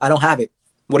like, no, I don't have it.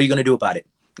 What are you going to do about it?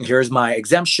 Here's my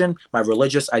exemption, my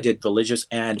religious. I did religious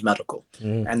and medical.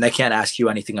 And they can't ask you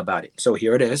anything about it. So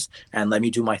here it is. And let me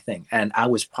do my thing. And I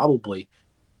was probably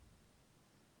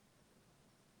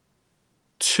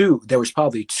there was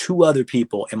probably two other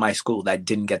people in my school that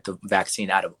didn't get the vaccine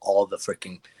out of all the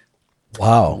freaking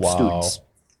students.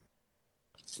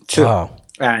 Two. Wow.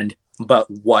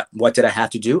 But what did I have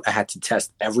to do? I had to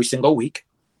test every single week,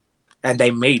 and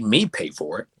they made me pay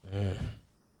for it.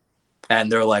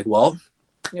 And they're like, "Well,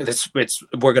 we're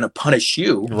going to punish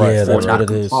you for not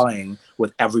complying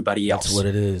with everybody else." That's what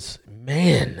it is,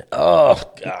 man. Oh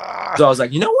God. So I was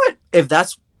like, you know what? If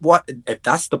that's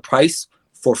the price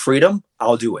for freedom,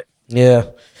 I'll do it. Yeah,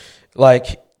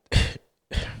 like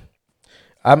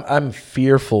I'm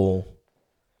fearful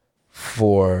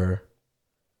for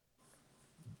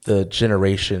the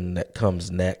generation that comes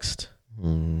next,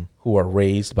 who are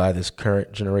raised by this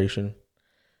current generation.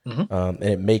 And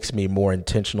it makes me more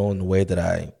intentional in the way that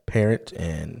I parent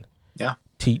and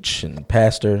teach and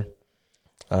pastor.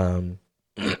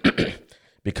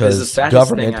 Because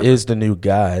government is the new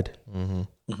guide.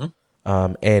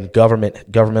 And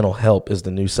governmental help is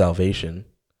the new salvation.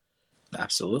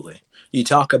 Absolutely. You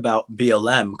talk about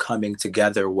BLM coming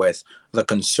together with the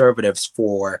conservatives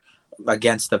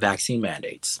against the vaccine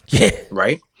mandates. Yeah.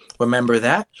 Right? Remember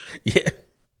that? Yeah.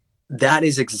 That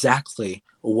is exactly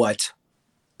what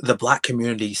the Black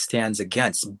community stands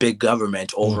against, big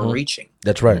government overreaching.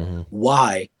 That's right.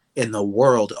 Why in the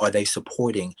world are they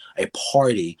supporting a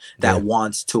party that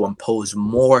wants to impose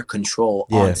more control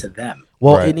onto them?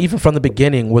 Well, and even from the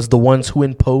beginning was the ones who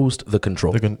imposed the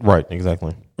control. Right,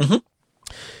 exactly.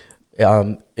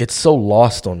 It's so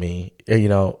lost on me. You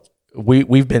know,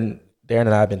 we've been, Darren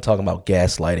and I have been talking about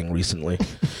gaslighting recently.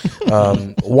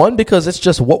 One, because it's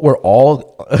just what we're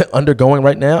all undergoing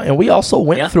right now. And we also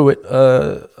went through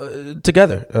it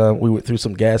together. We went through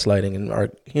some gaslighting and are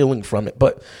healing from it.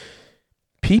 But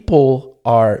people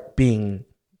are being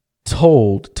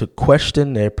told to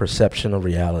question their perception of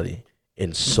reality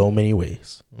in so many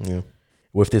ways.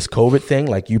 with this COVID thing,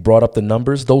 like you brought up the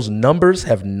numbers, those numbers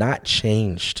have not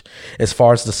changed. As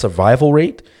far as the survival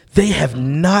rate, they have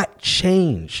not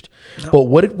changed. No. But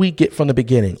what did we get from the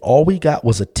beginning? All we got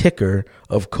was a ticker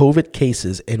of COVID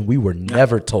cases, and we were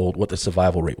never told what the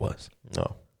survival rate was.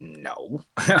 No. No.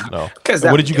 Because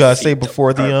what did you guys say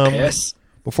before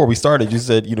before we started? You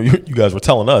said, you guys were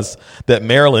telling us that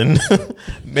Maryland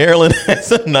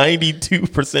has a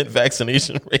 92%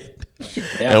 vaccination rate,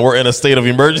 and we're in a state of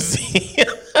emergency.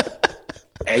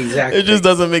 Exactly. It just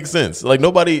doesn't make sense. Like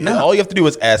all you have to do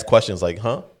is ask questions like,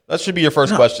 huh? That should be your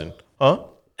first question. Huh?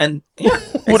 And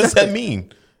what does that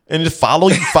mean? And just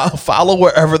follow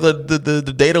wherever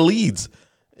the data leads.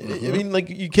 Mm-hmm. I mean, like,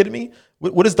 you kidding me?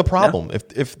 What is the problem? No.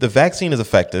 If the vaccine is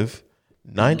effective,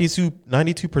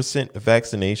 92%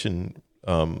 vaccination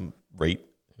rate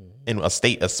in a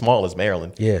state as small as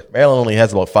Maryland. Yeah. Maryland only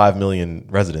has about 5 million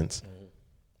residents.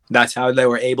 That's how they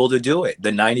were able to do it.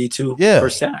 The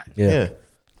 92%. Yeah.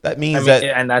 That means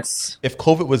and that's if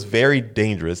COVID was very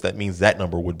dangerous, that means that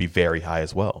number would be very high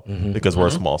as well, because we're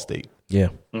a small state. Yeah,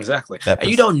 exactly. And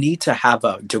you don't need to have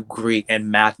a degree in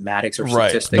mathematics or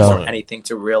statistics or anything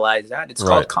to realize that. It's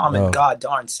called common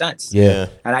god-darn sense. Yeah.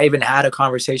 And I even had a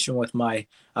conversation with my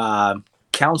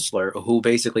counselor, who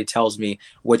basically tells me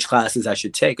which classes I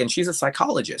should take. And she's a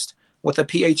psychologist with a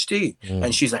PhD.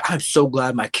 And she's like, I'm so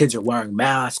glad my kids are wearing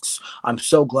masks. I'm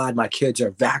so glad my kids are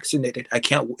vaccinated.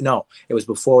 It was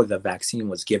before the vaccine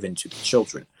was given to the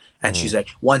children. And she's like,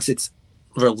 once it's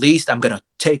released, I'm going to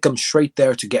take them straight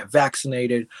there to get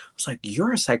vaccinated. I was like,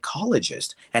 you're a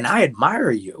psychologist and I admire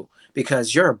you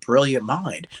because you're a brilliant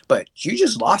mind, but you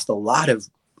just lost a lot of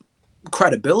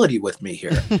credibility with me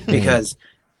here because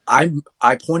I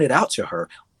pointed out to her,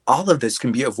 all of this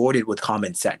can be avoided with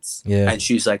common sense. Yeah. And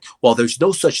she's like, well, there's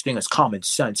no such thing as common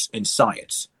sense in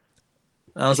science.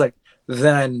 And I was like,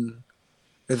 then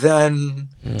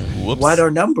what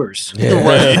are numbers?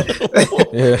 Yeah.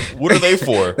 Yeah. What are they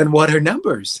for? And what are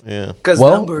numbers? Yeah. Because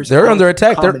numbers they're under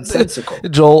attack. Commonsensical.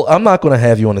 Joel, I'm not going to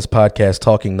have you on this podcast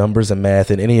talking numbers and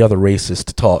math and any other racist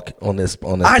to talk on this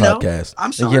podcast.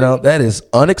 I'm sorry. That is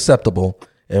unacceptable,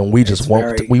 and we just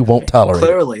won't tolerate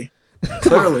it.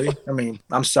 Clearly, I mean,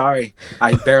 I'm sorry.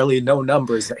 I barely know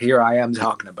numbers. Here I am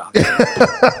talking about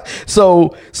it.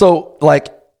 So like,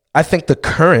 I think the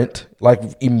current, like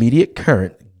immediate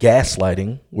current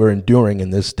gaslighting we're enduring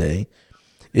in this day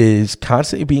is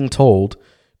constantly being told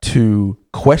to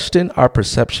question our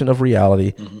perception of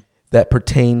reality that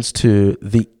pertains to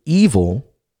the evil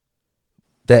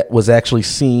that was actually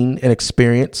seen and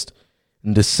experienced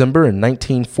in December in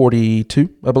 1942,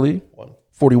 I believe,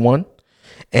 41.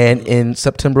 And in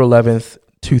September 11th,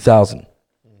 2000.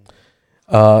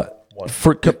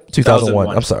 2001.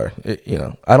 I'm sorry.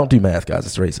 I don't do math, guys.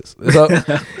 It's racist.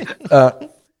 So,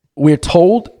 we're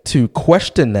told to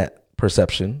question that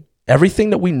perception. Everything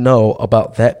that we know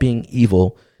about that being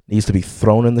evil needs to be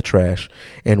thrown in the trash.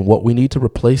 And what we need to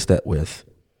replace that with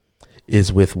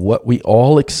is with what we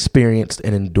all experienced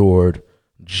and endured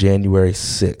January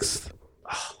 6th.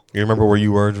 You remember where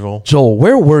you were, Joel? Joel,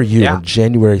 where were you on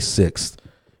January 6th?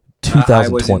 2020. I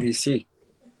was in DC.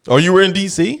 Oh, you were in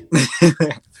DC?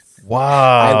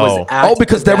 Wow.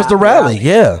 Because there was the rally.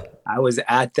 Yeah. I was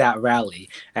at that rally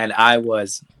and I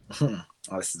was,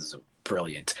 this is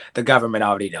brilliant. The government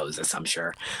already knows this, I'm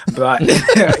sure. But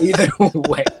either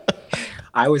way,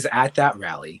 I was at that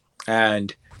rally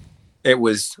and it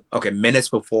was, minutes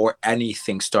before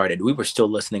anything started. We were still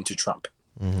listening to Trump.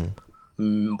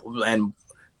 And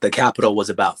the Capitol was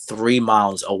about 3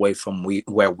 miles away from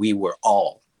where we were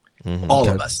all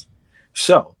of us.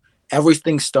 So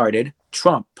everything started.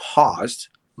 Trump paused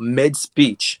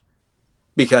mid-speech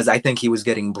because I think he was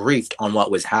getting briefed on what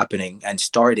was happening and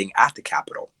starting at the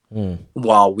Capitol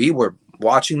while we were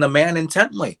watching the man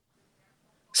intently.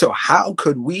 So how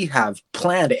could we have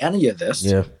planned any of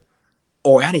this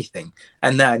or anything?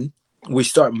 And then we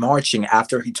start marching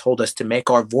after he told us to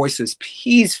make our voices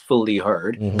peacefully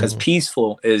heard, because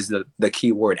peaceful is the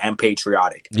key word, and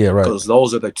patriotic. Yeah, right. Because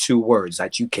those are the two words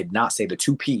that you cannot say, the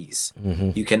two P's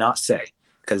you cannot say,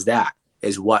 because that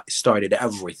is what started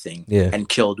everything and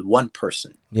killed one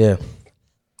person. Yeah.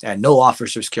 And no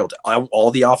officers killed. All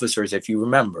the officers, if you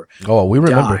remember, we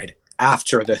remember, died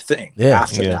after the thing. Yeah.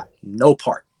 After that, no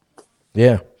part.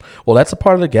 Yeah. Well, that's a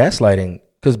part of the gaslighting,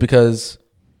 because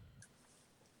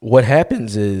what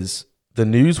happens is the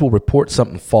news will report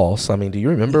something false. I mean, do you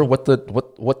remember what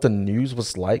the news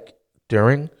was like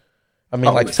during I mean,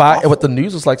 Oh, it like was five. awful. What the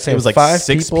news was like saying It was like five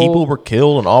six people were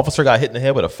killed. An officer got hit in the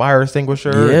head with a fire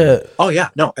extinguisher. Yeah, Oh yeah,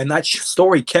 no, and that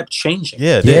story kept changing.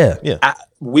 Yeah. it Yeah. did. Yeah.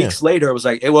 Weeks later, it was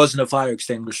like it wasn't a fire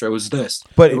extinguisher; it was this.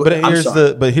 But I'm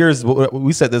sorry. here's what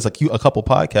we said this a couple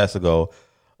podcasts ago.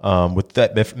 With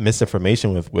that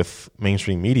misinformation with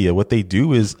mainstream media, what they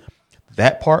do is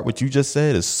that part what you just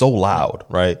said is so loud,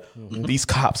 right? Mm-hmm. These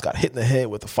cops got hit in the head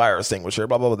with a fire extinguisher,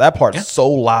 blah blah blah. That part's so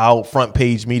loud, front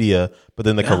page media. But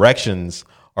then the corrections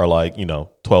are like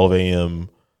 12 a.m.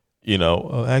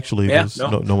 Actually,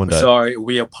 no one died. Sorry,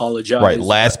 we apologize. Right,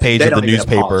 last page They of the don't even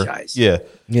newspaper. apologize. Yeah.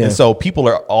 And so people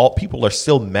are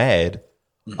still mad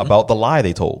about the lie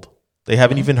they told. They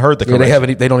haven't even heard the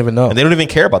correction. They don't even know. And they don't even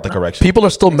care about the correction. People are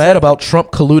still mad about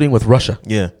Trump colluding with Russia.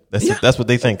 Yeah, that's what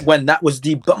they think. When that was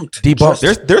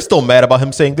debunked. They're still mad about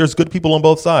him saying there's good people on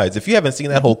both sides. If you haven't seen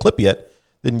that whole clip yet,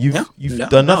 then you've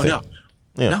done nothing.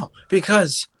 No,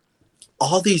 because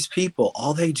all these people,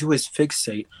 all they do is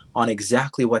fixate on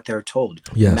exactly what they're told.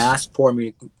 Yes. Mass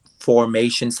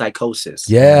formation psychosis.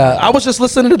 Yeah, I was just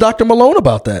listening to Dr. Malone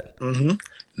about that. Mm-hmm.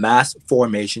 Mass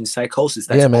formation psychosis.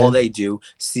 That's all they do.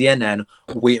 CNN,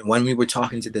 when we were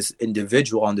talking to this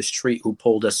individual on the street who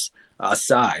pulled us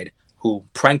aside, who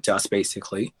pranked us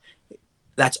basically,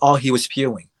 that's all he was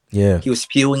spewing. Yeah. He was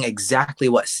spewing exactly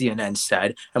what CNN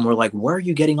said. And we're like, where are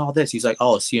you getting all this? He's like,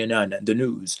 oh, CNN and the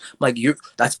news. I'm like,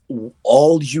 that's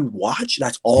all you watch?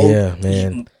 That's all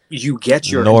you get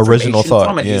your no original thought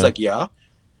from? And he's like, yeah.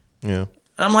 And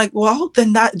I'm like, well,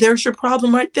 then there's your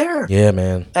problem right there. Yeah,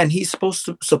 man. And he's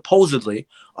supposedly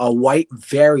a white,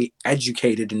 very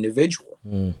educated individual.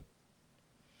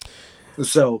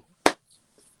 So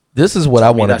this is what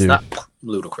I want to do. That's not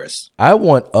ludicrous. I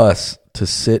want us to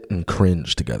sit and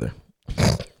cringe together.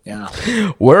 Yeah.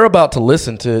 We're about to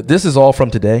listen to. This is all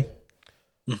from today.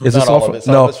 Is this all from?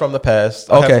 No, it's from the past.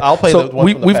 Okay, I'll play so the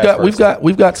one from the past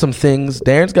we've got some things.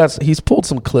 Darren's he's pulled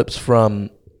some clips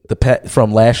from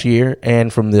from last year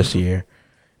and from this year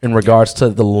in regards to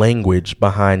the language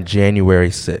behind January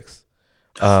 6th.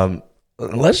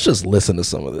 Let's just listen to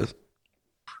some of this.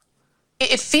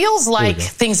 It feels like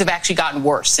things have actually gotten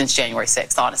worse since January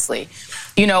 6th, honestly.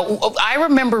 I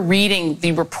remember reading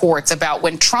the reports about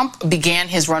when Trump began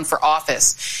his run for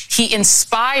office, he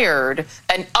inspired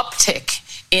an uptick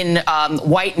in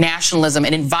white nationalism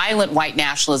and in violent white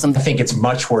nationalism. I think it's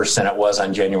much worse than it was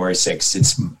on January 6th.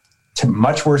 It's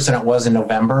much worse than it was in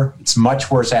November. It's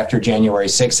much worse after January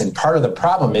 6th. And part of the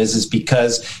problem is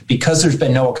because there's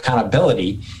been no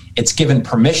accountability, it's given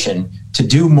permission to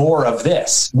do more of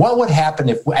this. What would happen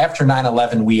if after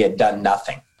 9/11 we had done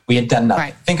nothing? We had done nothing.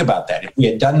 Right. Think about that. If we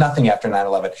had done nothing after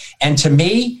 9/11. And to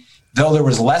me, though there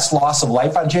was less loss of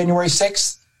life on January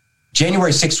 6th,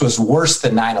 January 6th was worse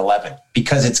than 9/11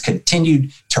 because it's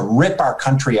continued to rip our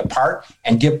country apart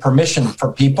and give permission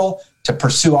for people to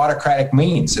pursue autocratic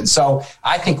means. And so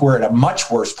I think we're at a much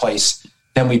worse place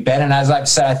than we've been. And as I've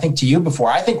said, I think to you before,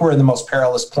 I think we're in the most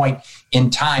perilous point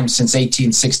in time since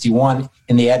 1861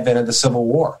 in the advent of the Civil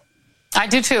War. I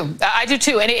do too.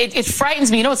 And it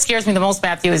frightens me. You know what scares me the most,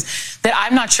 Matthew, is that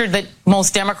I'm not sure that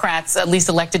most Democrats, at least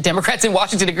elected Democrats in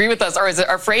Washington, agree with us or as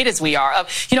afraid as we are.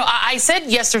 I said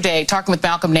yesterday, talking with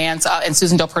Malcolm Nance and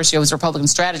Susan Del Percio, who's a Republican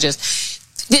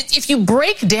strategist, that if you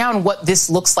break down what this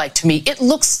looks like to me, it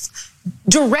looks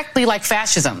directly like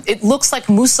fascism. It looks like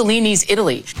Mussolini's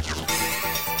Italy.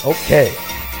 Okay.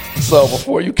 So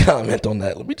before you comment on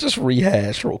that, let me just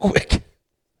rehash real quick.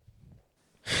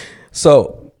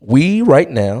 So we right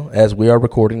now, as we are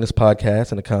recording this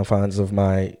podcast in the confines of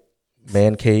my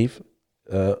man cave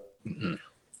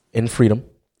in freedom,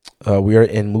 we are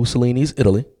in Mussolini's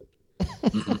Italy.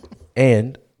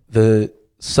 And the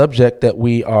subject that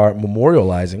we are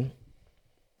memorializing,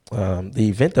 the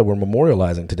event that we're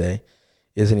memorializing today,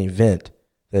 is an event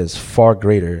that is far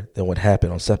greater than what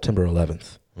happened on September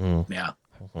 11th. Yeah.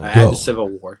 And the Civil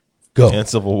War. And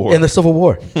Civil War. And the Civil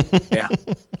War. Yeah.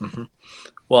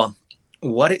 Well,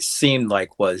 what it seemed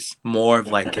like was more of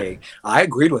like I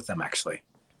agreed with them, actually.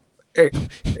 It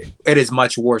is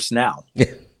much worse now.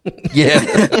 Yeah,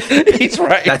 he's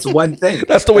right. That's one thing.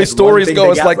 That's the way stories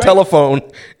go. It's like telephone.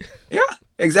 Yeah,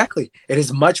 exactly. It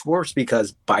is much worse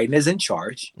because Biden is in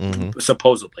charge,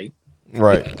 supposedly.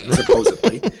 Right.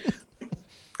 Supposedly.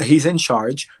 He's in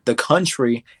charge. The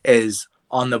country is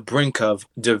on the brink of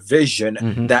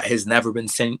division that has never been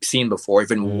seen before,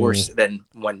 even worse than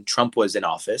when Trump was in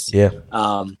office. Yeah.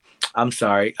 I'm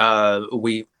sorry.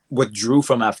 We withdrew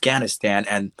from Afghanistan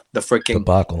and the freaking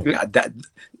debacle. That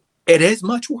it is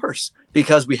much worse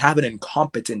because we have an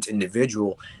incompetent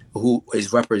individual who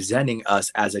is representing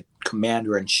us as a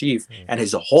commander in chief and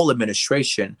his whole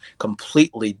administration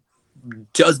completely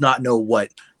does not know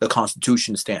what the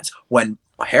Constitution stands. When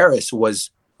Harris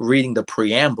was reading the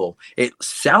preamble, it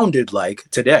sounded like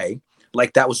today,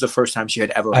 like that was the first time she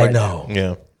had ever read I know. it.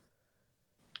 Yeah.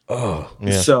 Oh,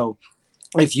 Yeah. So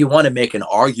if you want to make an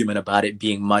argument about it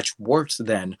being much worse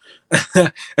than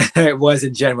it was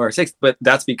in January 6th, but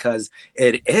that's because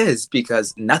it is,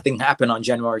 because nothing happened on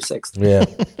January 6th. yeah,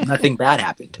 Nothing bad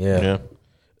happened. yeah.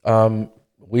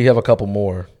 We have a couple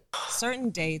more.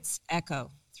 Certain dates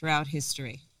echo throughout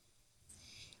history,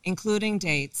 including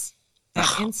dates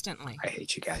that instantly I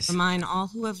hate you guys. remind all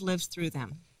who have lived through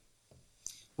them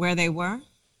where they were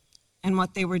and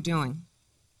what they were doing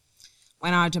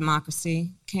when our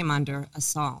democracy came under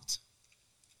assault.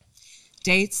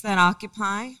 Dates that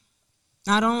occupy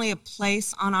not only a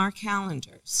place on our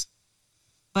calendars,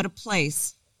 but a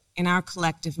place in our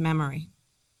collective memory.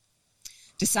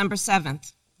 December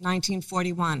 7th,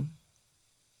 1941,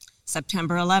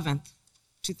 September 11th,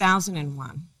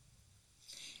 2001,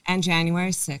 and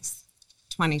January 6th,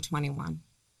 2021.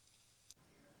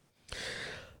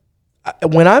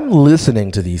 When I'm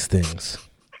listening to these things,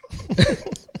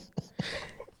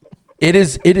 it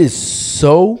is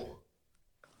so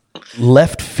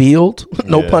left field,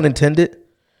 no pun intended,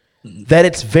 that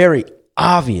it's very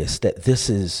obvious that this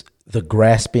is the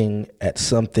grasping at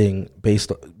something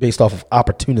based off of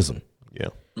opportunism. Yeah.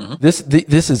 This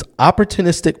is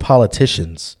opportunistic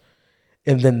politicians,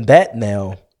 and then that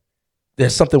now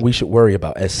there's something we should worry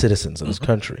about as citizens of this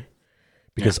country,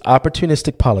 because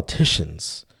opportunistic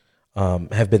politicians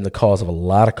have been the cause of a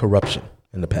lot of corruption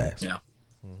in the past. Yeah.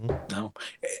 No,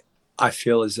 I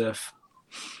feel as if,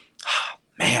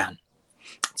 man,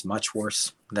 it's much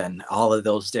worse than all of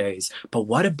those days. But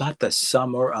what about the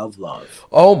summer of love?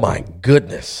 Oh my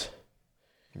goodness!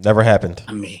 Never happened.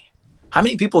 I mean, how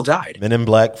many people died? Men in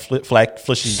Black,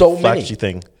 flashy So many.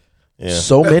 thing. Yeah.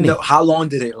 So many. No, how long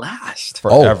did it last?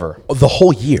 Forever. Oh, the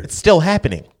whole year. It's still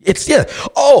happening. It's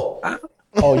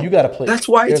Oh, you got to play. That's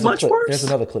why it's There's a much clip. worse. There's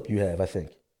another clip you have, I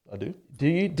think. I do.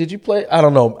 Did you play? I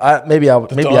don't know. Maybe I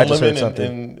just heard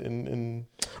something.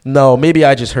 No, maybe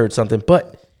I just heard something.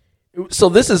 But so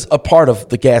this is a part of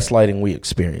the gaslighting we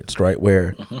experienced, right?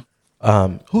 Where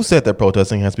Who said that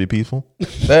protesting has to be peaceful?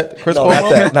 That Chris no,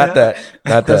 Cuomo? not that.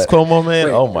 Chris Cuomo, man.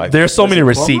 Oh my! There's so many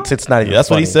receipts. It's not even. Yeah, that's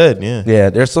what he funny. said. Yeah. Yeah,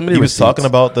 there's so many. He was receipts. talking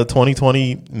about the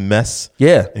 2020 mess.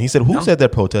 Yeah, And he said, "Who said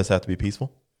that protests have to be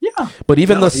peaceful?" Yeah. but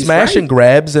even No, the he's smash and right.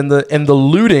 grabs and the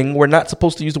looting, we're not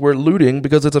supposed to use the word looting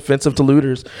because it's offensive to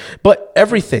looters. But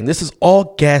everything, this is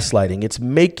all gaslighting. It's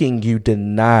making you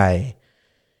deny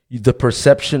the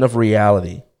perception of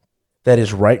reality that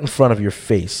is right in front of your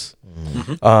face.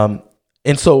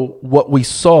 And so what we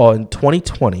saw in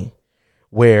 2020,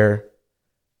 where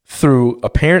through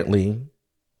apparently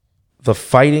the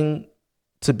fighting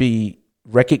to be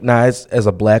recognized as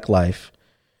a black life,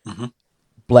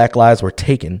 black lives were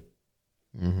taken.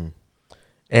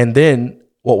 And then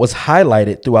what was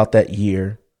highlighted throughout that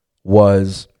year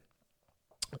was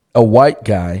a white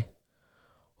guy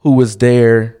who was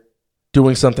there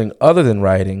doing something other than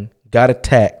rioting, got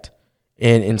attacked,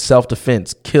 and in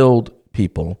self-defense killed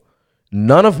people,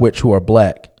 none of which who are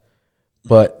black.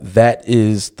 But that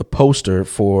is the poster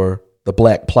for the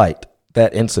Black Plight,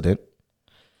 that incident.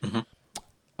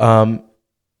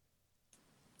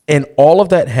 And all of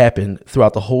that happened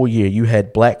throughout the whole year. You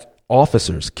had black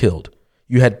officers killed.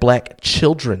 You had black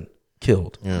children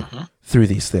killed through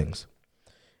these things.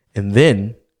 And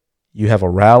then you have a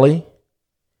rally,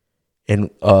 and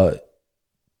a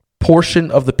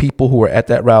portion of the people who were at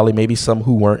that rally, maybe some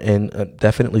who weren't, and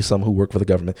definitely some who work for the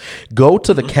government, go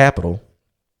to the Capitol,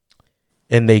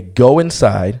 and they go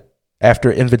inside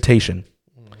after invitation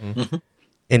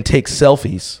and take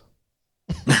selfies.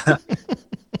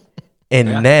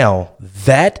 And now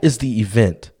that is the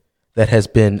event that has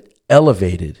been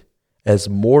elevated as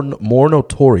more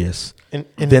notorious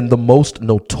than the most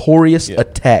notorious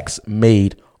attacks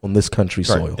made on this country's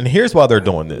soil. And here's why they're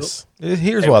doing this.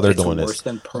 Here's why they're It's doing worse this.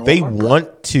 than Pearl They Harbor.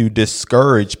 want to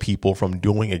discourage people from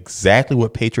doing exactly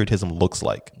what patriotism looks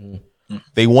like.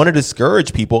 They want to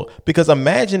discourage people because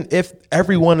imagine if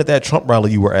everyone at that Trump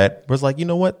rally you were at was like, you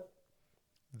know what?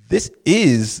 This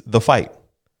is the fight.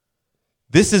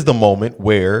 This is the moment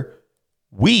where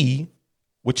we,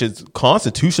 which is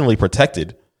constitutionally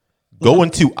protected, go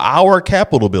into our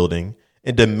Capitol building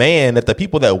and demand that the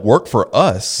people that work for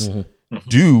us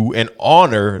do and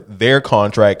honor their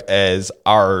contract as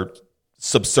our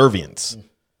subservience.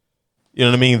 You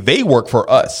know what I mean? They work for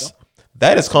us.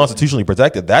 That is constitutionally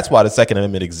protected. That's why the Second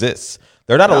Amendment exists.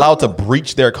 They're not allowed to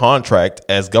breach their contract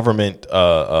as government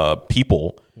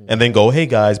people and then go, hey,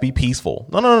 guys, be peaceful.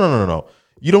 No.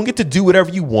 You don't get to do whatever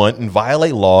you want and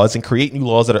violate laws and create new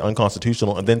laws that are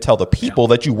unconstitutional and then tell the people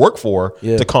that you work for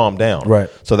to calm down. Right.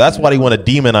 So that's why they want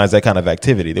to demonize that kind of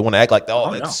activity. They want to act like,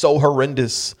 it's so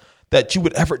horrendous that you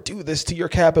would ever do this to your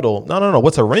capital. No.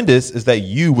 What's horrendous is that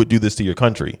you would do this to your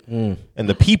country. And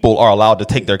the people are allowed to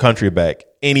take their country back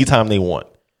anytime they want.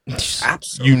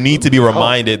 Absolutely. You need to be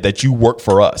reminded that you work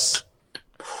for us.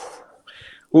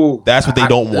 Ooh, That's what they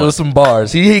don't There was want. some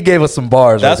bars. He gave us some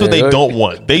bars. That's right what they there. don't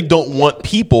want. They don't want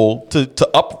people to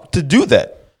do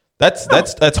that.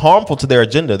 That's harmful to their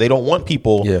agenda. They don't want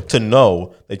people to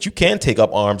know that you can take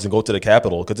up arms and go to the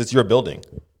Capitol because it's your building.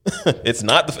 It's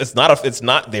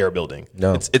not their building.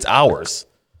 No. It's ours.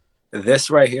 this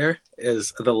right here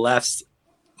is the left's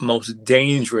most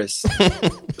dangerous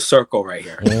circle right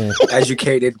here.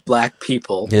 Educated black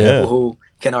people who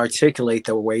can articulate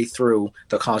their way through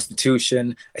the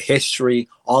Constitution, history,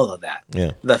 all of that.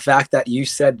 Yeah. The fact that you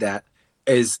said that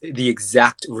is the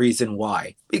exact reason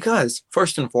why. Because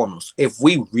first and foremost, if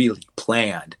we really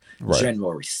planned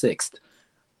January 6th,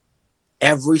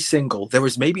 there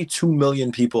was maybe 2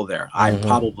 million people there. I'm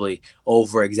probably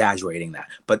over exaggerating that,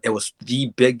 but it was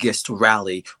the biggest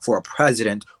rally for a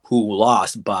president who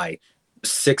lost by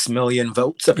 6 million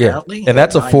votes apparently. And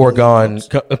that's a 9 foregone million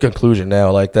votes. conclusion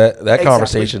now. Like that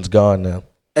conversation's gone now.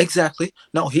 Exactly.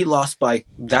 No, he lost by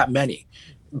that many,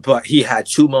 but he had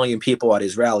 2 million people at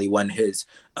his rally when his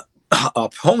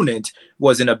opponent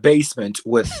was in a basement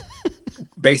with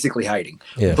basically hiding.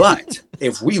 Yeah. But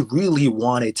if we really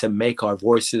wanted to make our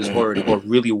voices heard or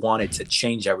really wanted to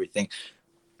change everything,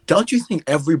 don't you think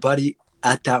everybody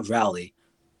at that rally,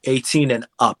 18 and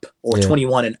up or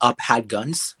 21 and up, had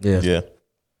guns? Yeah.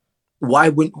 Why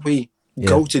wouldn't we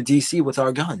go to DC with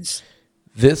our guns?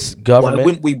 This Why government,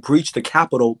 wouldn't we breach the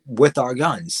Capitol with our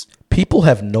guns? people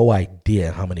have no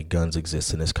idea how many guns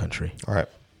exist in this country. All right.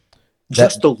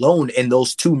 Just alone in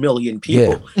those 2 million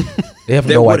people, They have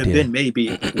there no would idea. have been maybe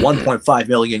 1.5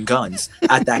 million guns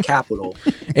at that Capitol.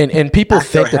 And people At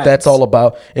their think that that's hands. all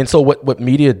about. And so what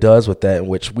media does with that, in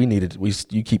which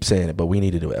you keep saying it, but we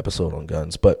need to do an episode on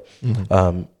guns. But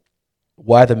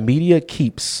why the media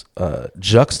keeps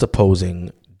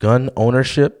juxtaposing gun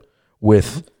ownership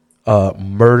with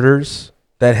murders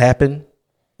that happen,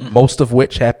 most of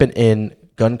which happen in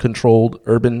gun-controlled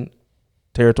urban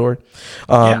territory.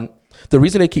 The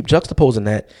reason they keep juxtaposing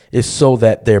that is so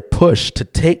that their push to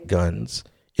take guns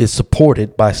is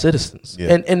supported by citizens.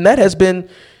 Yeah. And that has been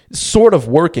sort of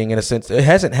working in a sense. It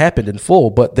hasn't happened in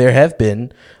full, but there have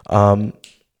been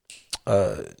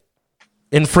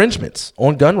infringements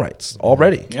on gun rights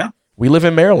already. Yeah. We live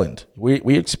in Maryland.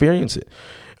 We experience it.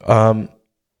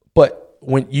 But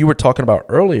when you were talking about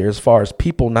earlier, as far as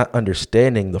people not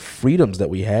understanding the freedoms that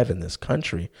we have in this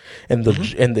country and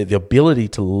the ability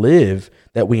to live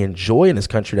that we enjoy in this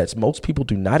country that most people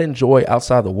do not enjoy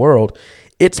outside the world,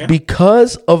 it's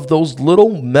because of those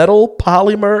little metal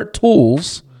polymer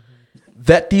tools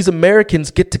that these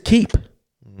Americans get to keep.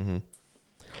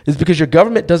 It's because your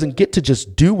government doesn't get to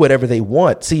just do whatever they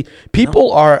want. See,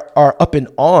 people are up in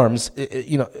arms,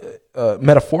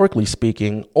 metaphorically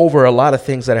speaking, over a lot of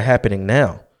things that are happening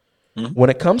now. When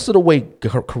it comes to the way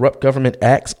corrupt government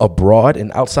acts abroad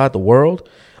and outside the world,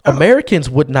 Americans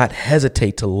would not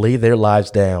hesitate to lay their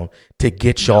lives down to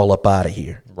get y'all up out of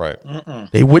here. Right.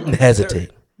 They wouldn't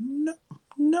hesitate.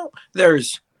 No, they're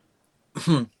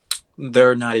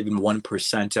not even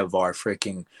 1% of our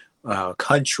freaking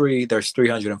country. There's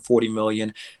 340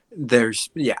 million. We're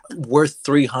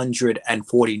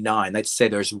 349. Let's say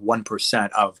there's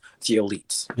 1% of the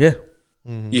elites. Yeah.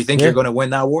 You think you're going to win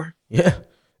that war? Yeah.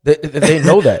 They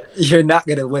know that. You're not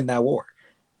going to win that war.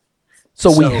 So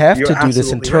we So have to you're do this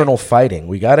absolutely internal fighting.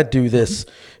 We got to do this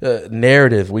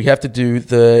narrative. We have to do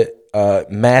the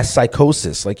mass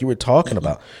psychosis like you were talking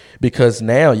about, because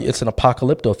now it's an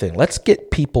apocalypto thing. Let's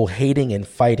get people hating and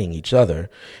fighting each other,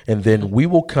 and then we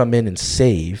will come in and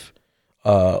save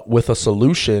with a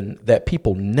solution that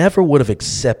people never would have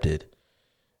accepted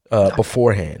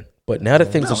beforehand. But now that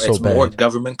things are so it's more bad,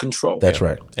 government control. that's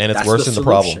right. And it's That's worse the than the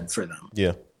problem. solution for them.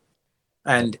 Yeah.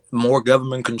 And more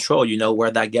government control. You know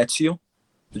where that gets you?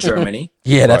 Germany,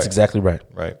 Yeah, that's Right. exactly right.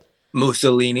 Right.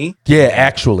 Mussolini. Yeah,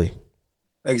 actually.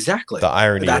 Exactly. The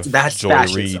irony That's of Joy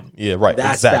fascism. Reid. Yeah, right.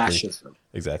 That's exactly. fascism.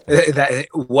 Exactly.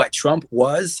 What Trump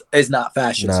was is not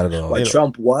fascism. Not at all. What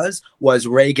Trump was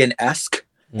Reagan-esque,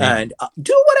 and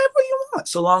do whatever you want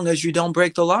so long as you don't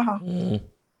break the law.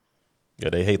 Yeah,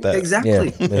 they hate that.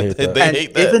 Exactly. Yeah, they hate that. They And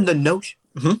hate that. even the notion.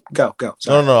 Go.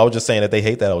 Sorry. No. I was just saying that they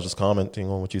hate that. I was just commenting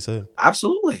on what you said.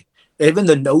 Absolutely. Even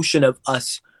the notion of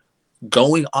us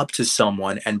going up to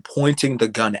someone and pointing the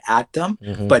gun at them,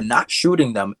 but not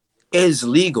shooting them is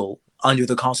legal under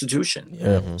the Constitution.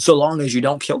 Yeah. So long as you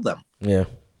don't kill them. Yeah.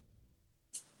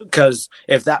 Because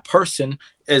if that person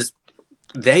is,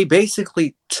 they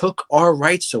basically took our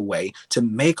rights away to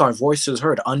make our voices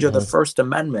heard under the First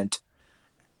Amendment.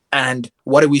 And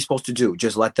what are we supposed to do?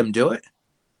 Just let them do it?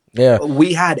 Yeah.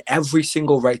 We had every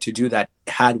single right to do that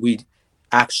had we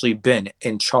actually been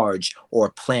in charge or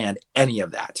planned any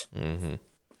of that.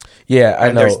 Yeah, I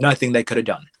And know. there's nothing they could have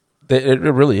done. It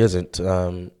really isn't.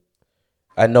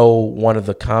 I know one of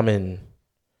the common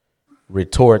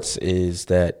retorts is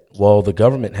that, well, the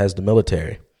government has the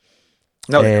military.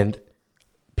 No, they And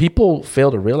people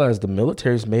fail to realize the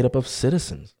military is made up of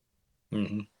citizens.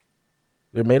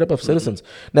 They're made up of citizens.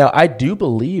 Now, I do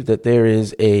believe that there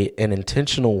is an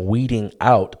intentional weeding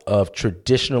out of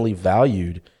traditionally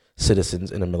valued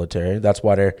citizens in the military. That's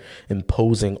why they're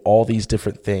imposing all these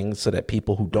different things so that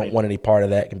people who don't want any part of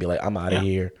that can be like, I'm out of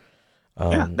here.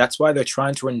 yeah, that's why they're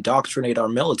trying to indoctrinate our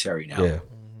military now. Yeah.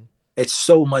 It's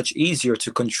so much easier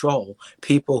to control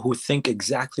people who think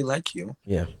exactly like you.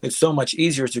 Yeah. It's so much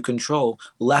easier to control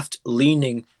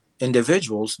left-leaning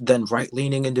individuals than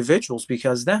right-leaning individuals,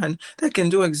 because then they can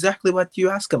do exactly what you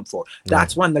ask them for.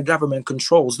 That's when the government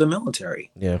controls the military.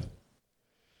 Yeah.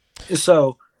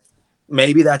 So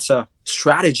maybe that's a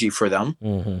strategy for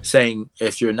them, saying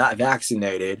if you're not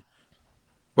vaccinated,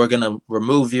 we're going to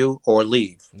remove you or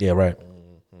leave. Yeah, right.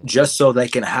 Just so they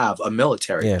can have a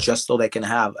military, Yeah. just so they can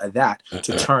have that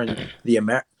to turn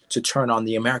on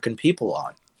the American people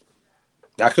on.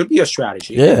 That could be a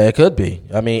strategy. Yeah, it could be.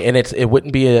 I mean, and it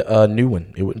wouldn't be a new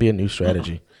one. It wouldn't be a new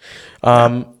strategy.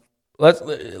 Let's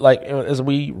as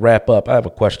we wrap up, I have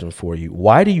a question for you.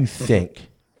 Why do you think,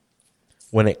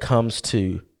 when it comes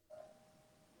to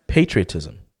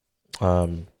patriotism,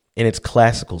 in its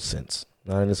classical sense,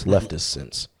 not in its leftist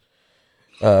sense,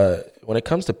 when it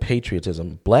comes to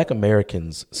patriotism, Black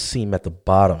Americans seem at the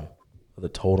bottom of the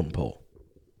totem pole?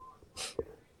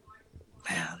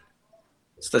 Man,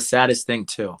 it's the saddest thing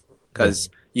too, because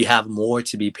you have more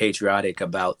to be patriotic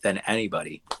about than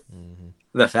anybody.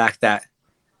 The fact that,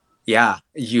 yeah,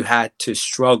 you had to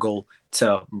struggle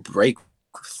to break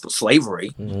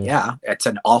slavery. Yeah, it's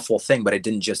an awful thing, but it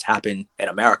didn't just happen in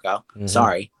America.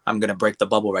 Sorry, I'm going to break the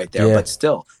bubble right there. Yeah. But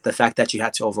still, the fact that you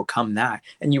had to overcome that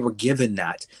and you were given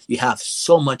that, you have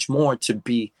so much more to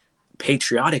be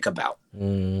patriotic about.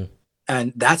 And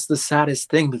that's the saddest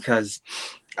thing, because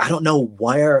I don't know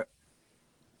where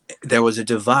there was a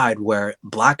divide where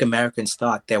Black Americans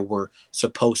thought they were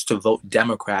supposed to vote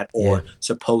Democrat or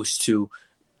supposed to,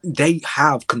 they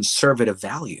have conservative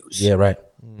values. Yeah, right.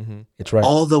 It's right.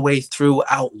 All the way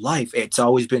throughout life. It's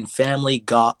always been family,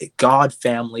 God,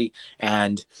 family,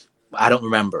 and I don't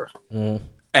remember,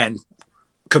 and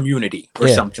community or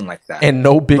something like that. And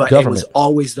no big but government. It was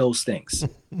always those things.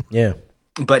 Yeah.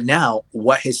 But now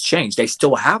what has changed? They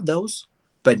still have those,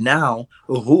 but now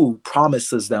who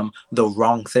promises them the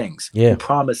wrong things? Yeah. Who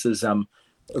promises them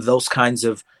those kinds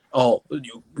of, oh,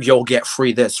 you'll get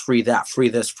free this, free that, free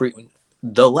this, free.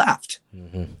 The left.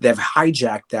 They've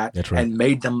hijacked that That's right. and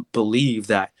made them believe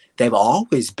that they've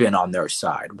always been on their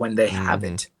side when they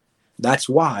haven't. That's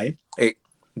why it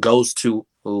goes to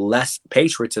less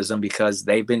patriotism, because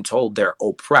they've been told they're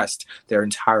oppressed their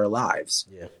entire lives.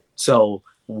 Yeah. So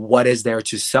what is there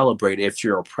to celebrate if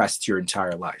you're oppressed your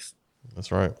entire life?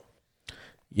 That's right.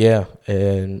 Yeah,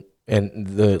 and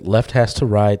the left has to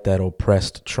ride that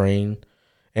oppressed train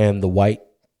and the white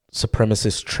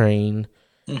supremacist train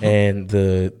and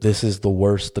this is the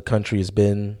worst the country has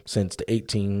been since the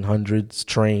 1800s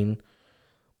train,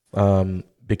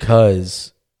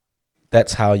 because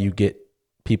that's how you get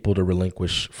people to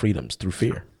relinquish freedoms, through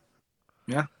fear.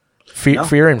 Yeah.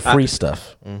 Fear and free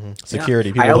stuff. Security.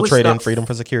 I People will always trade in thought- freedom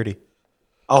for security.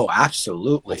 Oh,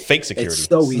 absolutely. Fake security. It's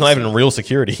so It's easy. not even real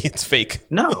security. It's fake.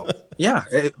 No. Yeah.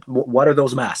 What are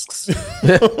those masks?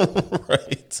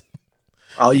 Right.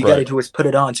 All you got to Right. do is put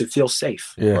it on to feel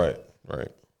safe. Yeah. Right.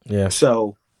 Right. Yeah.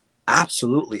 So,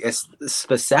 absolutely, it's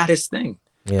the saddest thing,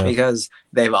 Yeah. because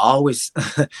they've always,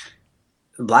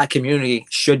 Black community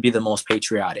should be the most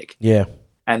patriotic, Yeah.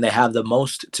 and they have the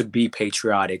most to be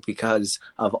patriotic because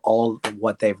of all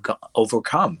what they've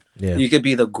overcome. Yeah. You could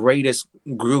be the greatest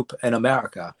group in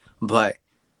America, but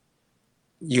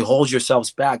you hold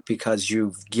yourselves back because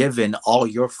you've given all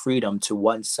your freedom to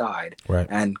one side Right.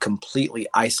 and completely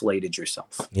isolated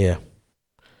yourself. Yeah.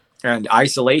 And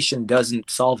isolation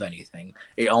doesn't solve anything.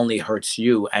 It only hurts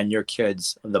you and your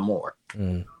kids the more.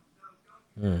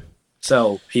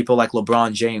 So people like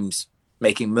LeBron James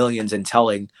making millions and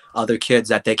telling other kids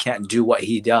that they can't do what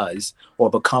he does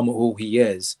or become who he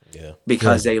is Yeah.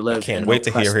 because they live Can't in wait to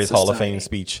hear oppressed his Hall of society. Fame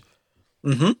speech.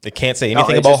 It can't say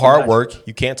anything about hard work.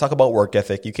 You can't talk about work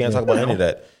ethic. You can't talk about any of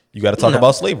that. You got to talk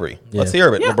about slavery. Let's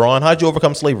hear it. LeBron, how'd you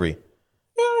overcome slavery?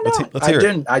 Let's hear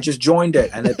it. I just joined it,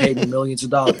 and they paid me millions of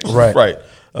dollars. Right.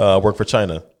 Work for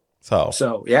China.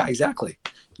 So yeah, exactly.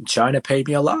 China paid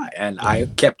me a lot, and I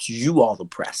kept you all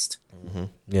oppressed.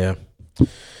 Yeah.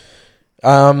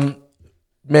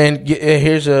 Man,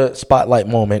 here's a spotlight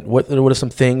moment. What are some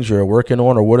things you're working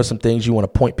on, or what are some things you want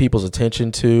to point people's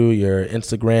attention to, your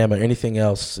Instagram or anything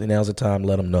else? Now's the time.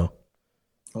 Let them know.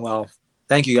 Well,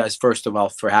 thank you guys, first of all,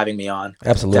 for having me on.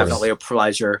 Absolutely. Definitely a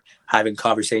pleasure having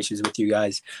conversations with you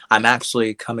guys. I'm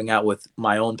actually coming out with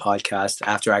my own podcast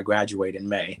after I graduate in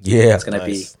May. Yeah. It's going to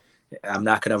be, I'm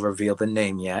not going to reveal the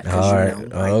name yet. All right.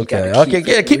 Okay.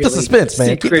 Yeah, keep the suspense,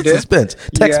 man. Keep the suspense.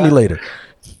 Text me later.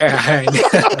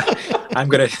 I'm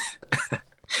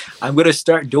gonna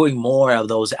start doing more of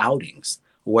those outings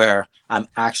where I'm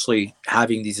actually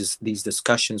having these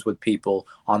discussions with people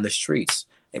on the streets,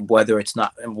 and whether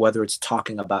it's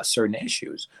talking about certain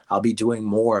issues. I'll be doing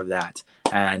more of that,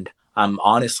 and I'm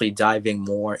honestly diving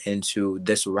more into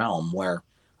this realm where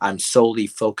I'm solely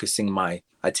focusing my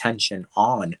attention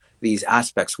on these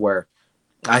aspects where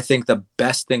I think the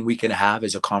best thing we can have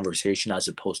is a conversation as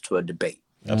opposed to a debate.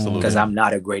 Absolutely. Because I'm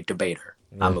not a great debater.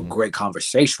 I'm a great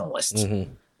conversationalist.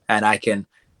 And I can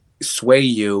sway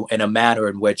you in a manner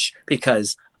in which,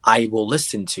 because I will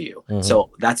listen to you.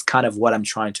 So that's kind of what I'm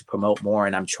trying to promote more,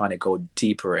 and I'm trying to go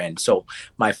deeper in. So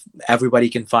everybody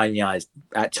can find me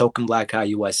at Token Black Guy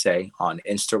USA on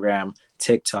Instagram,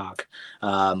 TikTok,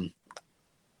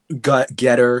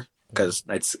 Getter, because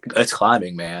it's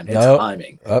climbing, man. It's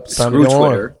climbing. Screw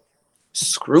Twitter.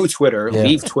 Screw Twitter.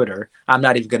 Leave Twitter. I'm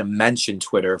not even going to mention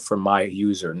Twitter for my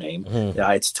username.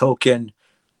 It's Token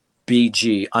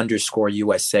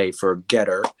BG_USA for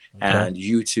Getter and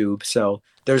YouTube. So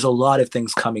there's a lot of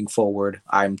things coming forward.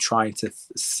 I'm trying to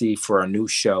see for a new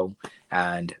show,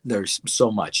 and there's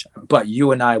so much. But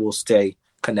you and I will stay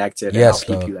connected. Yes,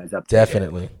 and I'll keep you guys updated.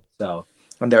 Definitely. So,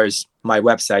 and there's my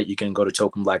website. You can go to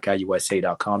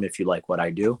tokenblackguy.usa.com if you like what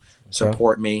I do.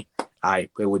 Support me. It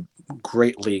would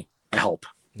greatly help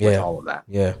with all of that.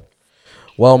 Yeah.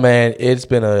 Well, man, it's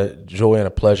been a joy and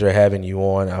a pleasure having you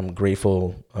on. I'm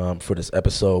grateful for this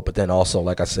episode, but then also,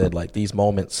 like I said, like these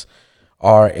moments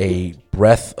are a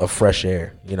breath of fresh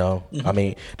air. You know, I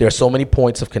mean, there are so many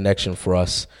points of connection for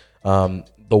us.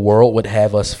 The world would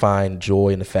have us find joy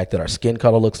in the fact that our skin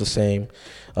color looks the same.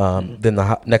 Then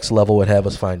the next level would have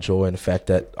us find joy in the fact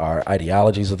that our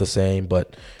ideologies are the same,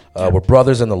 but we're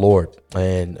brothers in the Lord,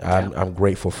 and I'm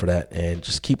grateful for that. And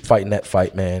just keep fighting that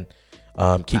fight, man.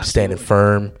 Keep standing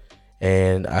firm,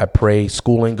 and I pray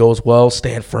schooling goes well.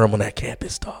 Stand firm on that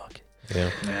campus, dog. Yeah.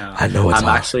 I know it's I'm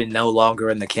actually no longer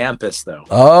in the campus, though.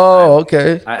 Oh,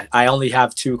 okay. I only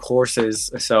have 2 courses,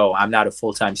 so I'm not a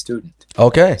full-time student.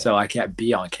 Okay. So I can't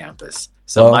be on campus.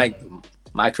 So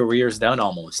my career's done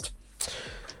almost.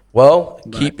 Well,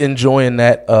 keep enjoying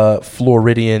that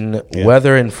Floridian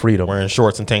weather and freedom. Wearing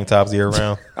shorts and tank tops year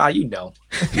round. You know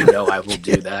I will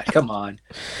do that. Come on,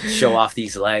 show off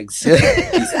these legs,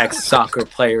 these ex-soccer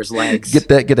players' legs. Get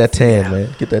that tan,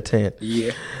 man. Get that tan.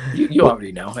 Yeah, you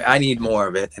already know. I need more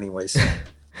of it, anyways.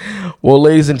 Well,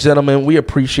 ladies and gentlemen, we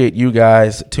appreciate you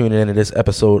guys tuning into this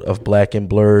episode of Black and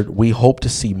Blurred. We hope to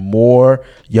see more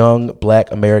young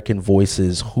Black American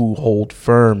voices who hold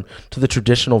firm to the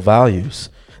traditional values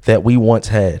that we once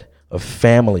had of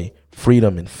family,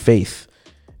 freedom, and faith.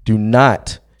 Do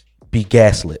not be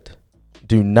gaslit.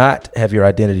 Do not have your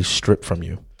identity stripped from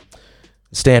you.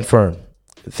 Stand firm.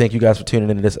 Thank you guys for tuning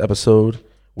into this episode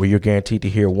where you're guaranteed to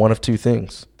hear one of 2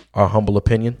 things: our humble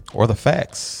opinion or the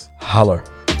facts. Holler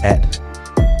at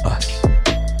us.